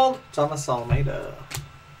 Gold! Thomas Almeida.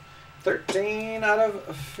 13 out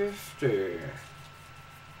of 50.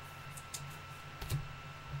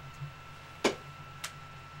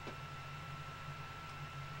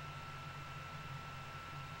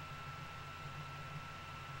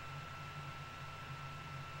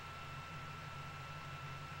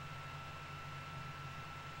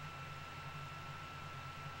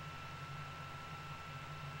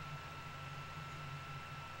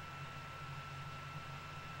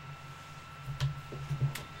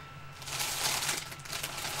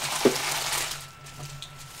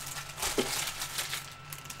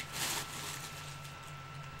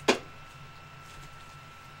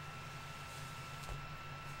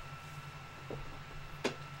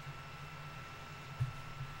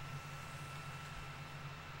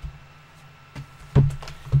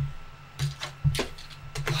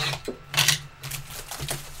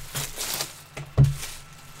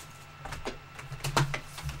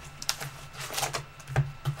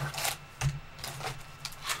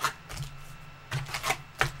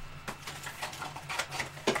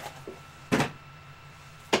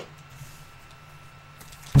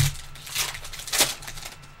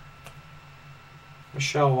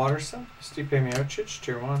 Michelle Watterson, Stipe Miocic,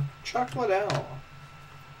 Tier 1, Chuck Liddell,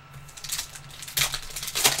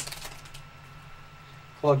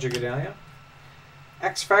 Claudia Gadelia,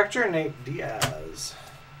 X Factor, Nate Diaz,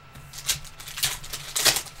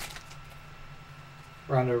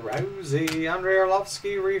 Ronda Rousey, Andrei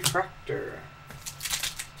Arlovsky, Refractor,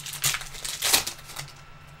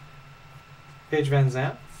 Paige Van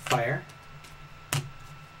Zandt, Fire,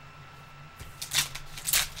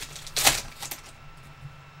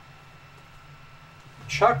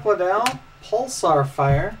 Chuck Liddell, Pulsar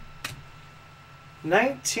Fire,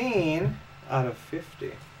 19 out of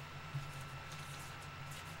 50.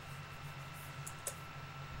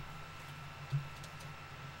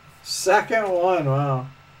 Second one, wow.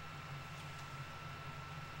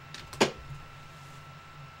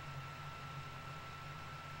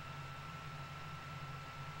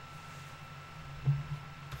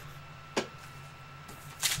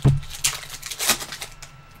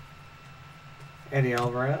 Eddie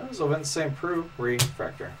Alvarez, Ovince St. Preux,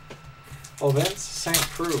 Refractor. Ovince St.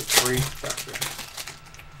 Preux, Refractor.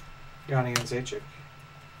 Yanni and Zajac.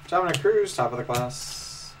 Dominic Cruz, top of the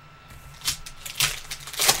class.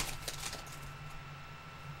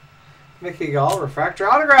 Mickey Gall,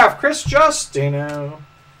 Refractor. Autograph, Chris Justino.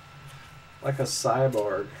 Like a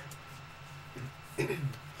cyborg.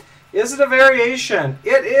 Is it a variation?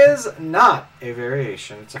 It is not a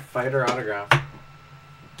variation. It's a fighter autograph.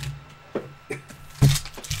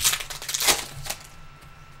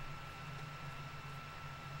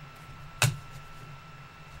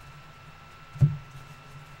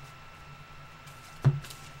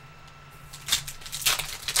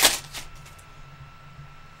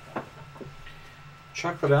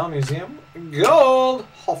 Chuck Liddell Museum. Gold.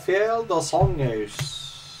 Rafael dos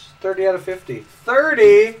Anjos. 30 out of 50.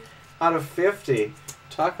 30 out of 50.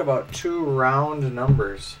 Talk about two round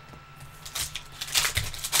numbers.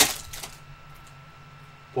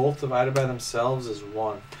 Both divided by themselves is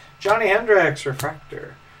 1. Johnny Hendricks,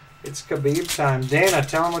 Refractor. It's Khabib time. Dana,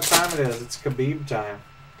 tell him what time it is. It's Khabib time.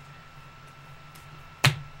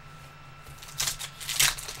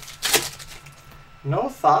 No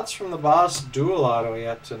thoughts from the boss dual auto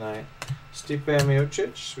yet tonight. Stipe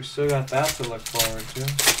Miocic, we still got that to look forward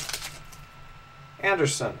to.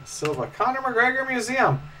 Anderson, Silva, Conor McGregor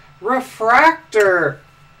Museum, Refractor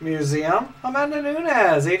Museum, Amanda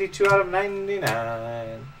Nunes, 82 out of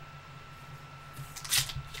 99.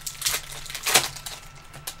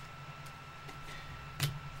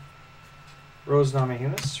 Rose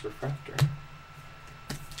Namajunas, Refractor.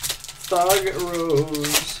 Thug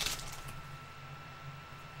Rose.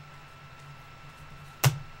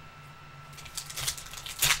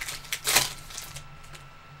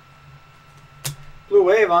 Blue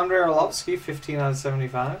Wave, Andrei Arlovsky, 15 out of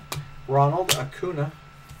 75. Ronald Acuna.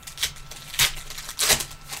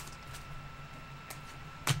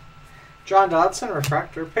 John Dodson,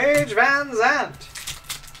 Refractor. Paige Van Zandt.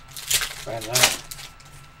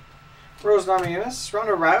 Rose Namajunas,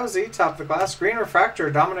 Ronda Rousey, top of the class. Green Refractor,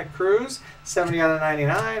 Dominic Cruz, 70 out of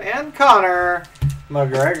 99. And Conor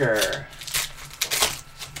McGregor.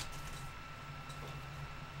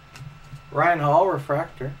 Ryan Hall,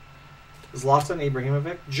 Refractor. Zlatan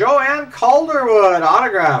Ibrahimovic. Joanne Calderwood,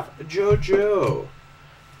 autograph. JoJo.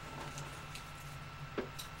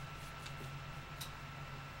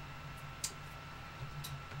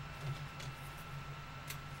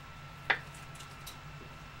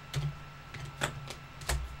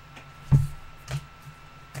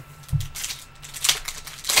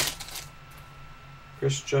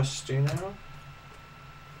 Chris Justino.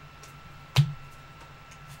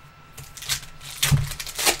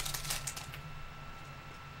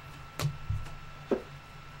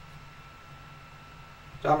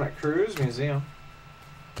 Dominic Cruz, Museum.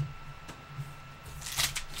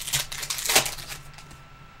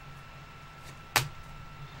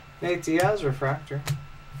 Nate Diaz, Refractor.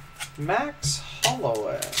 Max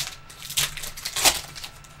Holloway.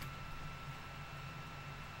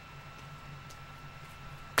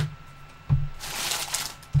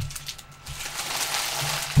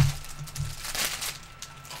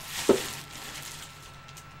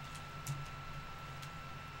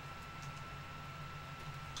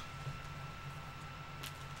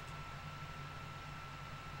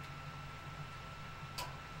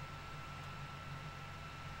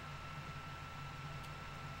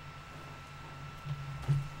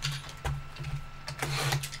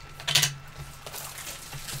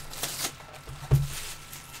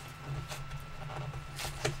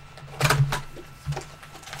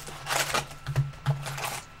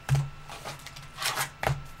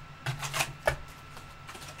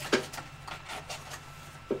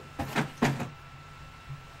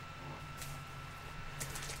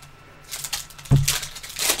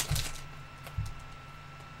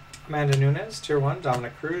 Amanda Nunes, Tier 1,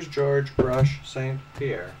 Dominic Cruz, George Rush, St.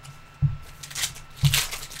 Pierre.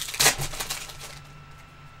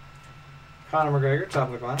 Conor McGregor, top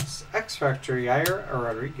of the glass. X Factor, Yair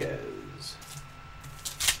Rodriguez.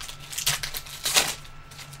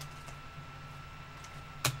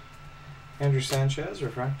 Andrew Sanchez,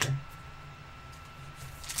 Refractor.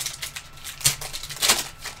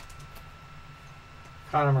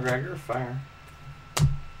 Conor McGregor, Fire.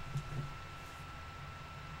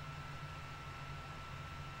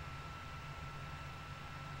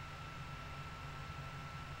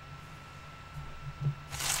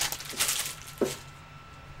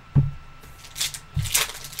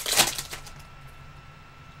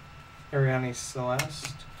 Ariane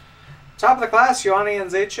Celeste. Top of the class, Ioanni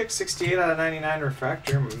and Zacic, 68 out of 99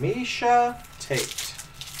 Refractor. Misha Tate.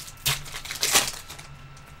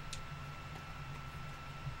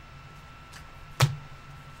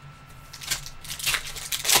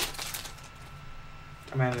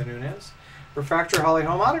 Amanda Nunes. Refractor Holly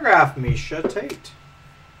Holm autograph, Misha Tate.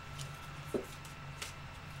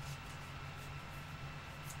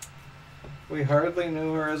 We hardly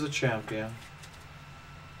knew her as a champion.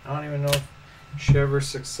 I don't even know if she ever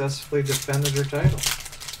successfully defended her title.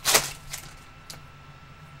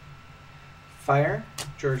 Fire,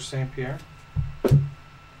 George St. Pierre.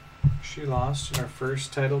 She lost in her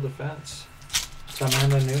first title defense to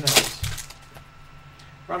Amanda Nunes.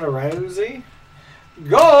 Ronda Rousey.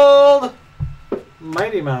 Gold!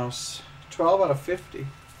 Mighty Mouse. 12 out of 50.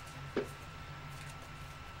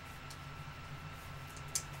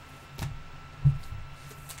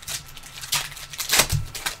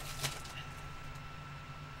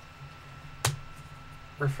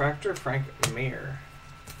 Refractor, Frank Mir.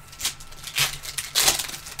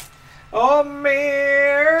 Oh,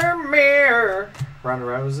 Mir. Ronda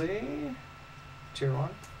Rousey. Tier 1.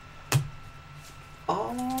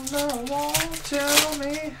 On the wall, tell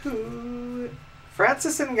me who.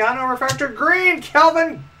 Francis Ngannou, Refractor, green.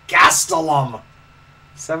 Kelvin Gastelum.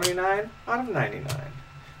 79 out of 99.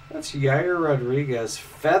 That's Yair Rodriguez,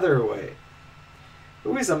 featherweight.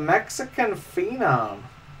 Ooh, he's a Mexican phenom.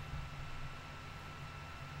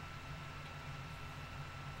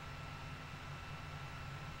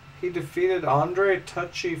 He defeated Andre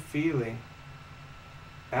Touchy-Feely.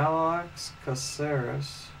 Alex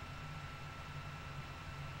Caceres.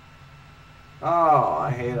 Oh,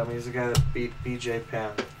 I hate him. He's the guy that beat BJ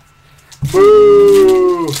Penn.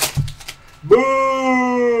 Boo!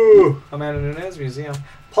 Boo! Amanda Nunes, Museum.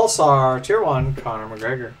 Pulsar, Tier 1, Conor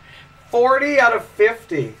McGregor. 40 out of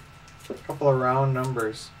 50. A couple of round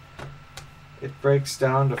numbers. It breaks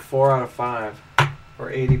down to 4 out of 5,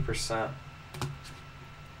 or 80%.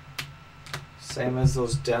 Same as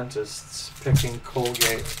those dentists picking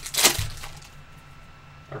Colgate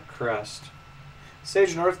or Crest.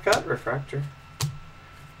 Sage Northcutt, Refractor.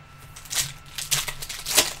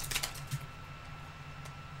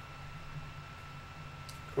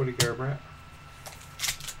 Cody Garbrandt.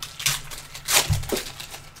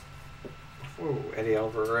 Whoa, Eddie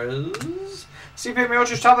Alvarez. CP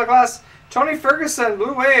Miocic, top of the class. Tony Ferguson,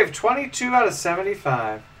 Blue Wave, 22 out of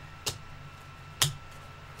 75.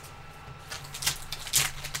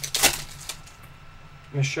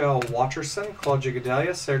 Michelle Watterson, Claudia Gadelia,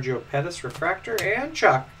 Sergio Pettis, Refractor, and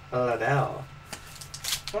Chuck Liddell.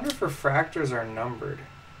 I wonder if refractors are numbered.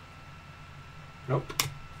 Nope.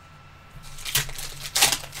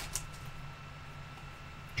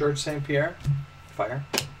 George St. Pierre. Fire.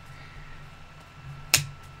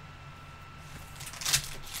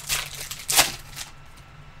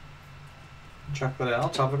 Chuck Liddell.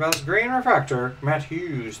 Top of the glass. Green refractor. Matt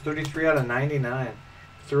Hughes. 33 out of 99.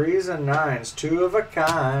 3s and 9s. 2 of a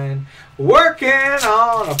kind. Working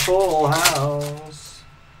on a full house.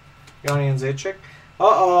 Yanni and Zajac.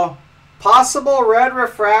 Uh-oh. Possible red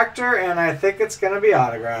refractor, and I think it's going to be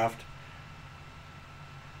autographed.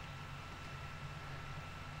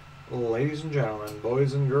 Ladies and gentlemen,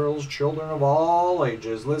 boys and girls, children of all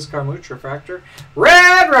ages, Liz Carmouche refractor.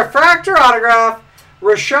 Red refractor autograph.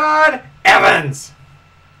 Rashad Evans.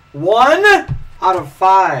 1 out of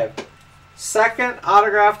 5. Second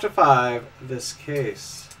autograph to 5 this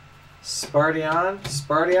case. Sparty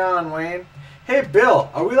on, Wayne. Hey, Bill,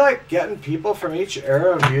 are we like getting people from each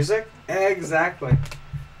era of music? Exactly.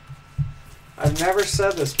 I've never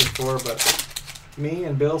said this before, but me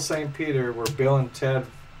and Bill St. Peter were Bill and Ted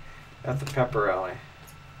at the Pepper Rally.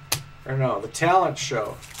 Or no, the talent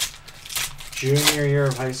show. Junior year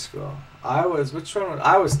of high school. I was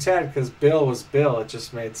Ted because Bill was Bill. It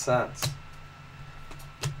just made sense.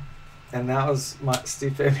 And that was my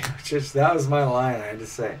Steve Fabian. That was my line. I had to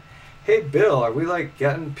say, "Hey Bill, are we like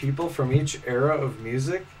getting people from each era of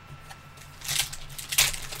music?"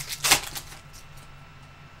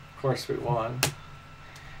 Of course, we won.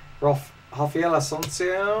 Rafael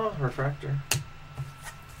Asuncion refractor.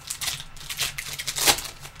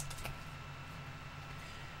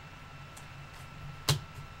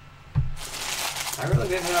 I really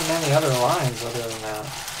didn't have many other lines other than that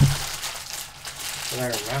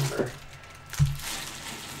I remember.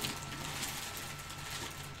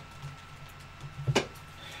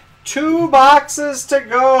 Two boxes to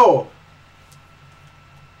go.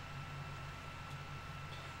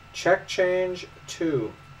 Check change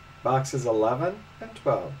 2. Boxes 11 and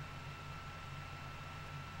 12.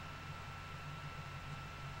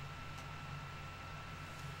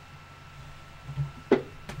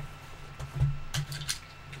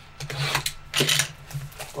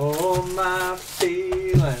 Oh, my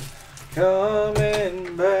feeling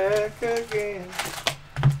coming back again,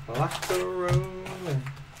 like the rolling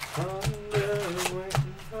thunder wind.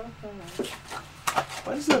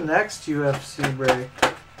 When's the next UFC break?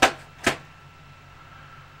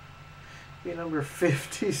 Be number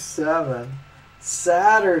 57.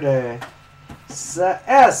 Saturday.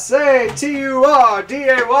 S-A-T-U-R-D-A-Y.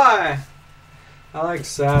 I like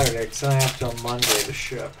Saturday because I have till Monday to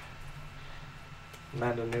ship.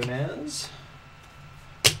 Amanda Nunes.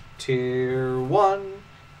 Tier 1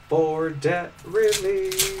 for debt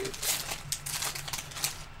relief.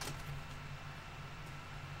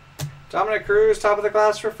 Dominic Cruz, top of the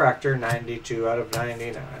class refractor, 92 out of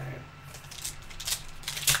 99.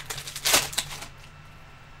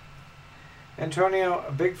 Antonio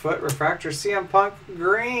Bigfoot refractor, CM Punk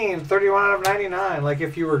green, 31 out of 99. Like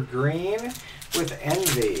if you were green with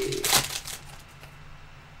envy.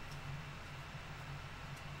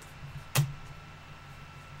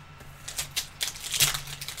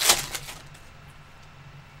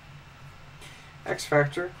 X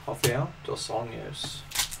Factor, Rafael dos Anjos.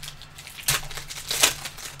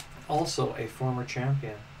 Also a former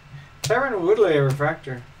champion. Tyron Woodley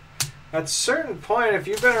refractor. At a certain point, if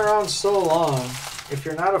you've been around so long, if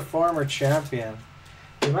you're not a former champion,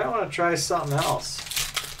 you might want to try something else.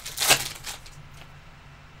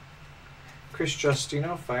 Chris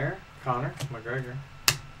Justino, fire. Conor McGregor.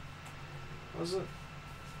 Was it?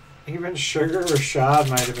 Even Sugar Rashad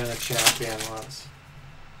might have been a champion once.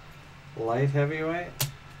 Light heavyweight?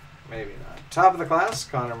 Maybe not. Top of the class,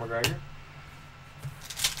 Conor McGregor.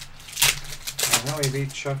 I know he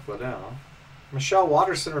beat Chuck Liddell. Michelle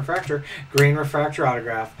Watterson refractor, green refractor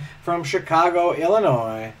autograph from Chicago,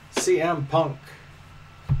 Illinois. CM Punk.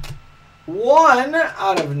 1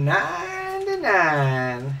 out of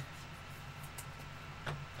 99.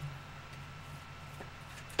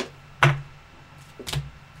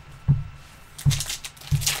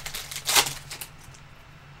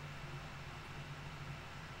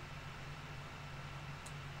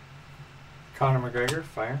 Conor McGregor,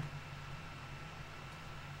 fire.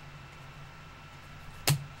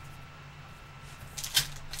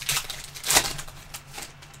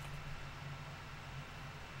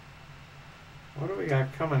 What do we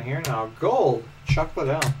got coming here now? Gold, Chuck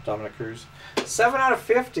Liddell, Dominic Cruz. 7 out of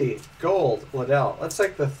 50, gold, Liddell. That's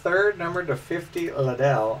like the third number to 50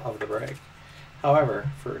 Liddell of the break.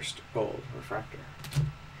 However, first gold refractor.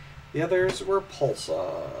 The others were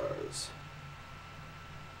pulsars.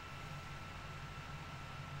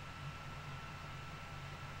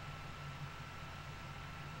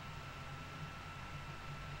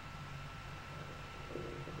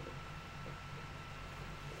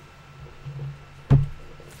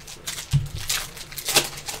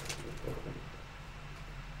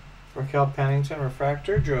 Cal Pennington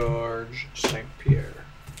refractor, George St. Pierre.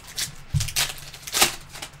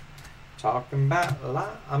 Talking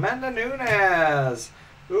about Amanda Nunes.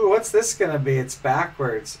 Ooh, what's this going to be? It's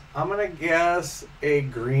backwards. I'm going to guess a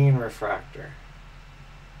green refractor.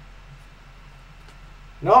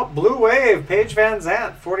 Nope, Blue Wave, Paige Van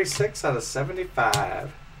Zandt, 46 out of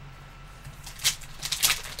 75.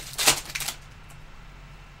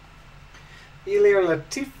 Ilir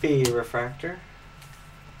Latifi refractor.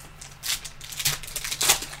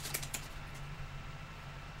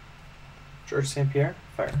 George St. Pierre,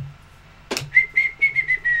 fire.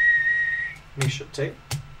 Misha Tate.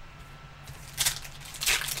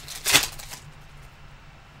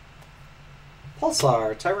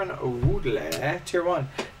 Pulsar, Tyron Woodley, Tier 1.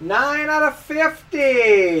 9 out of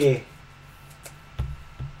 50!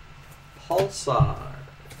 Pulsar.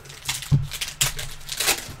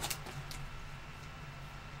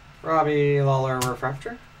 Robbie Lawler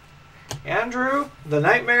refractor. Andrew, the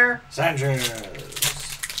Nightmare, Sanchez.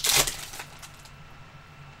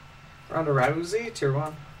 Ronda Rousey, Tier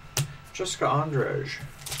 1. Jessica Andrade.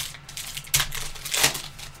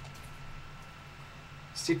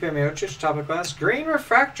 Stipe Miocic, top of class. Green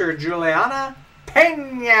refractor, Juliana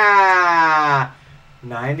Pena.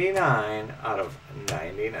 99 out of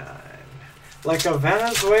 99. Like a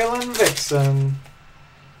Venezuelan vixen.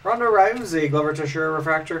 Ronda Rousey, Glover Teixeira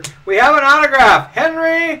refractor. We have an autograph.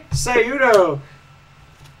 Henry Cejudo.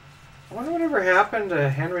 I wonder whatever happened to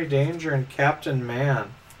Henry Danger and Captain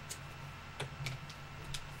Man.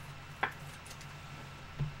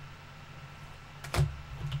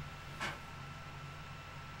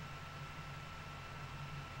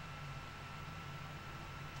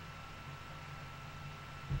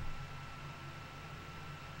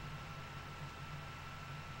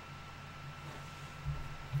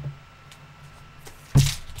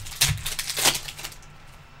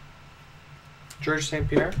 George St.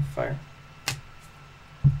 Pierre, fire.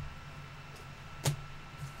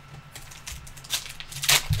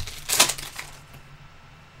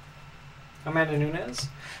 Amanda Nunes,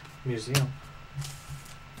 museum.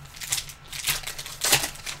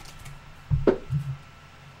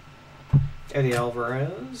 Eddie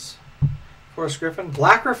Alvarez, Forrest Griffin,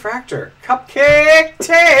 black refractor, Cupcake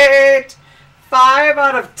Tate, 5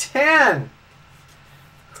 out of 10.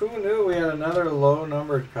 Who knew we had another low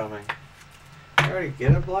numbered coming? I already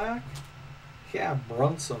get a black? Yeah,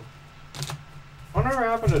 Brunson. I wonder what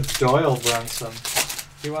happened to Doyle Brunson.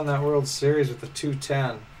 He won that World Series with the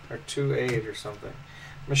 210 or 28 or something.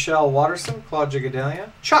 Michelle Watterson, Claude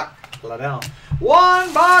Gigadelia, Chuck Liddell.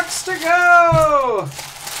 1 box to go!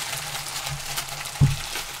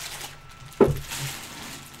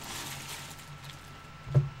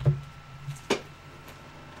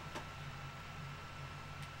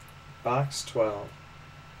 Box 12.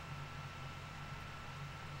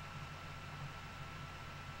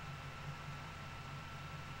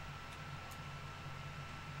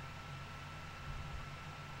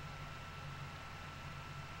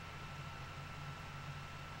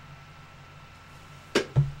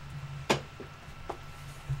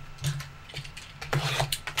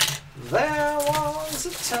 There was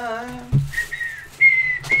a time.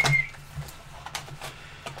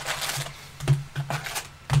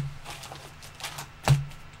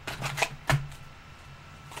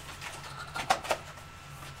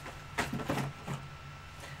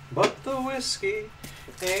 But the whiskey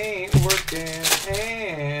ain't working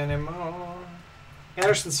anymore.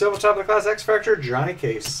 Anderson Silva, top of the class, X Factor, Johnny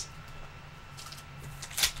Case.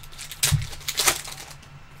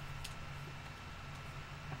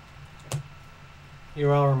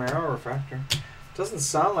 UL Romero, refractor. Doesn't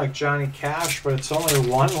sound like Johnny Cash, but it's only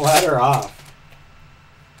 1 letter off.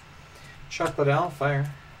 Chuck Liddell,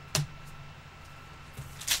 fire.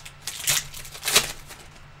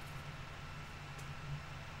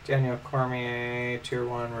 Daniel Cormier, Tier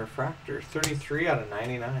 1 refractor, 33 out of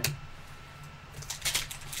 99.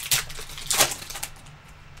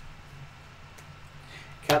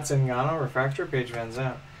 Katzengano, refractor, Paige Van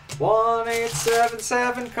Zandt.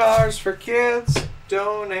 1877 Cars for Kids.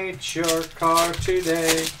 Donate your car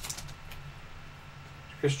today.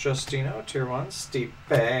 Chris Justino, Tier 1, Stipe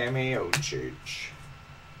Miocic.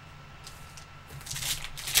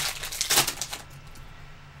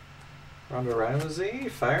 Ronda Rousey,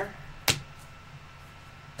 fire.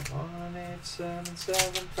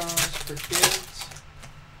 1877 Cars for Kids.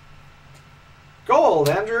 Gold,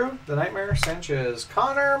 Andrew, the Nightmare Sanchez.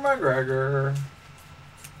 Conor McGregor.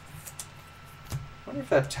 I wonder if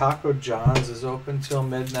that Taco John's is open till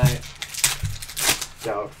midnight.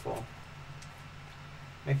 Doubtful.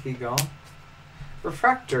 Mickey Gall.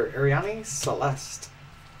 Refractor, Ariane Celeste.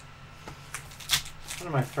 One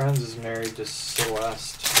of my friends is married to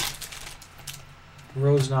Celeste.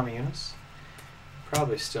 Rose Namajunas.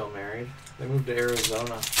 Probably still married. They moved to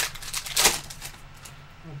Arizona. I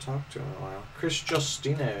haven't talked to him in a while. Chris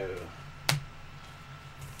Justino.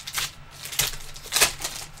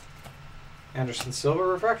 Anderson Silver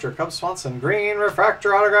Refractor. Cub Swanson. Green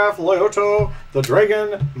Refractor Autograph. Lyoto the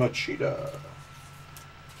Dragon Machida.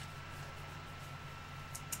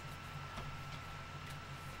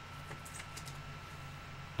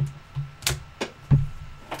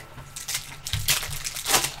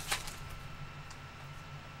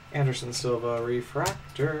 Anderson Silva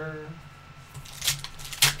Refractor.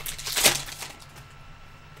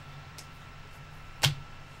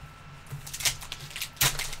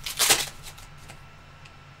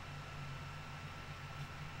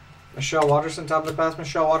 Michelle Watterson, top of the class.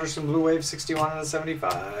 Michelle Watterson, Blue Wave, 61 out of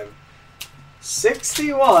 75.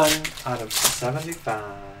 61 out of 75.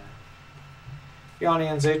 Yanni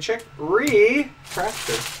and Zajac,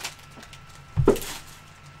 Refractor.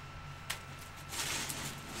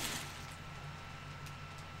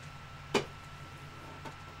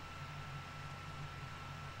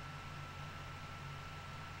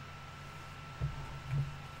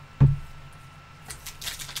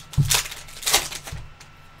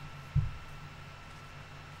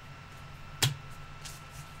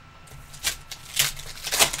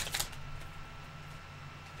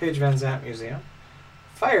 Paige Van Zandt Museum.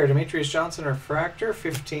 Fire, Demetrius Johnson Refractor,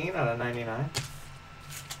 15 out of 99.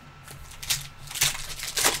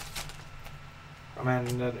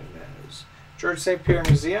 Amanda Nunes. George St. Pierre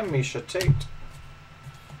Museum, Misha Tate.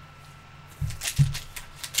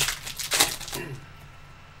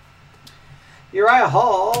 Uriah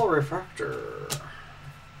Hall Refractor.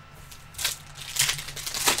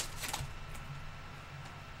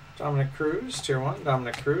 Dominic Cruz, Tier 1.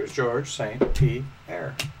 Dominic Cruz, George St.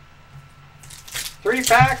 Pierre. 3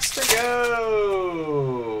 packs to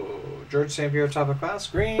go. George St. Pierre, top of class.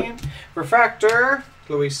 Green. Refractor.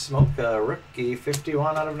 Luis Smolka, rookie.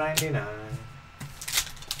 51 out of 99.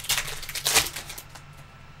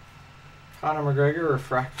 Conor McGregor,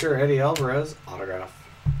 Refractor. Eddie Alvarez, autograph.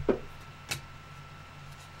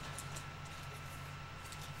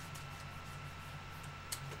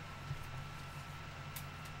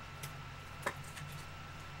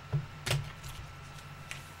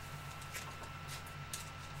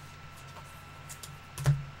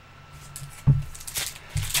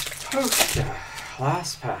 Okay,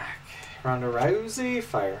 last pack. Ronda Rousey,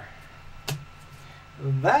 Fire.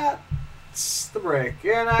 That's the break.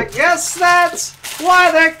 And I guess that's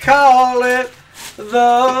why they call it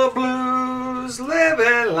the Blues.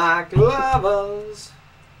 Living like lovers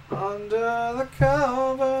under the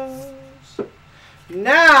covers.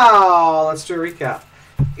 Now, let's do a recap.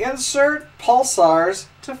 Insert Pulsars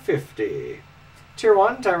to 50. Tier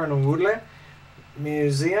 1, Tyron Woodley.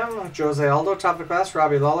 Museum, Jose Aldo, top of the class,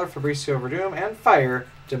 Robbie Lawler, Fabricio Verdum, and Fire,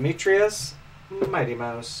 Demetrius Mighty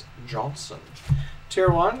Mouse Johnson. Tier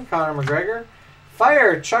 1, Conor McGregor.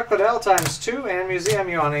 Fire, Chuck Liddell times 2, and Museum,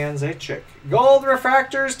 Ioana and Zajac. Gold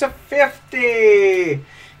Refractors to 50.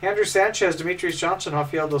 Andrew Sanchez, Demetrius Johnson,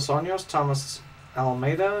 Rafael Dos Anjos, Thomas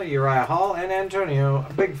Almeida, Uriah Hall, and Antonio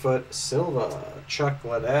Bigfoot Silva. Chuck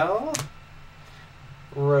Liddell.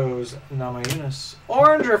 Rose Namajunas.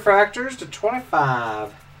 Orange Refractors to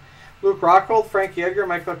 25. Luke Rockhold, Frankie Edgar,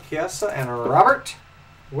 Michael Chiesa, and Robert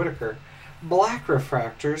Whitaker. Black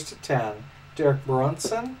Refractors to 10. Derek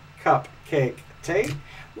Brunson, Cupcake Tate.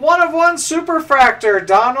 1 of 1 Superfractor,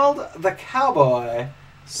 Donald the Cowboy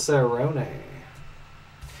Cerrone.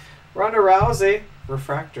 Ronda Rousey,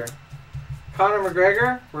 Refractor. Conor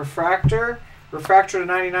McGregor, Refractor. Refractor to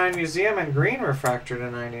 99 Museum, and Green Refractor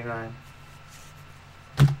to 99.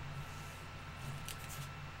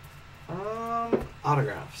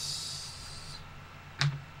 Autographs.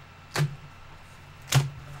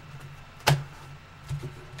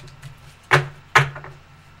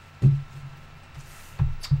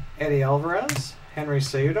 Eddie Alvarez, Henry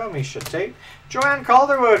Cejudo, Misha Tate, Joanne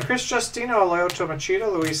Calderwood, Chris Justino, Lyoto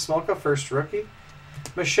Machida, Luis Smolka, first rookie,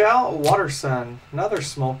 Michelle Watterson, another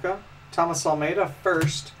Smolka, Thomas Almeida,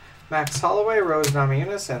 first, Max Holloway, Rose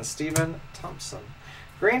Namajunas, and Stephen Thompson.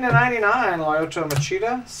 Green to 99, Lyoto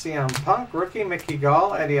Machida, CM Punk, rookie Mickey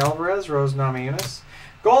Gall, Eddie Alvarez, Rose Namajunas.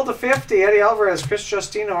 Gold to 50, Eddie Alvarez, Chris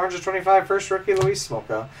Justino, orange to 25, first rookie Luis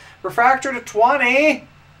Smolka. Refractor to 20,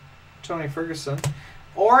 Tony Ferguson.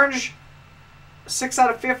 Orange, 6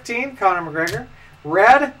 out of 15, Conor McGregor.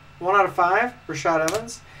 Red, 1 out of 5, Rashad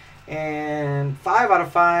Evans. And 5 out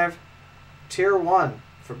of 5, Tier 1,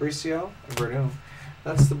 Fabricio Verdum.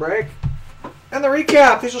 That's the break. And the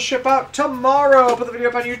recap. These will ship out tomorrow. Put the video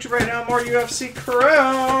up on YouTube right now. More UFC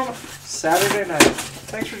Chrome Saturday night.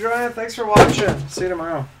 Thanks for joining. Thanks for watching. See you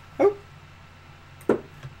tomorrow.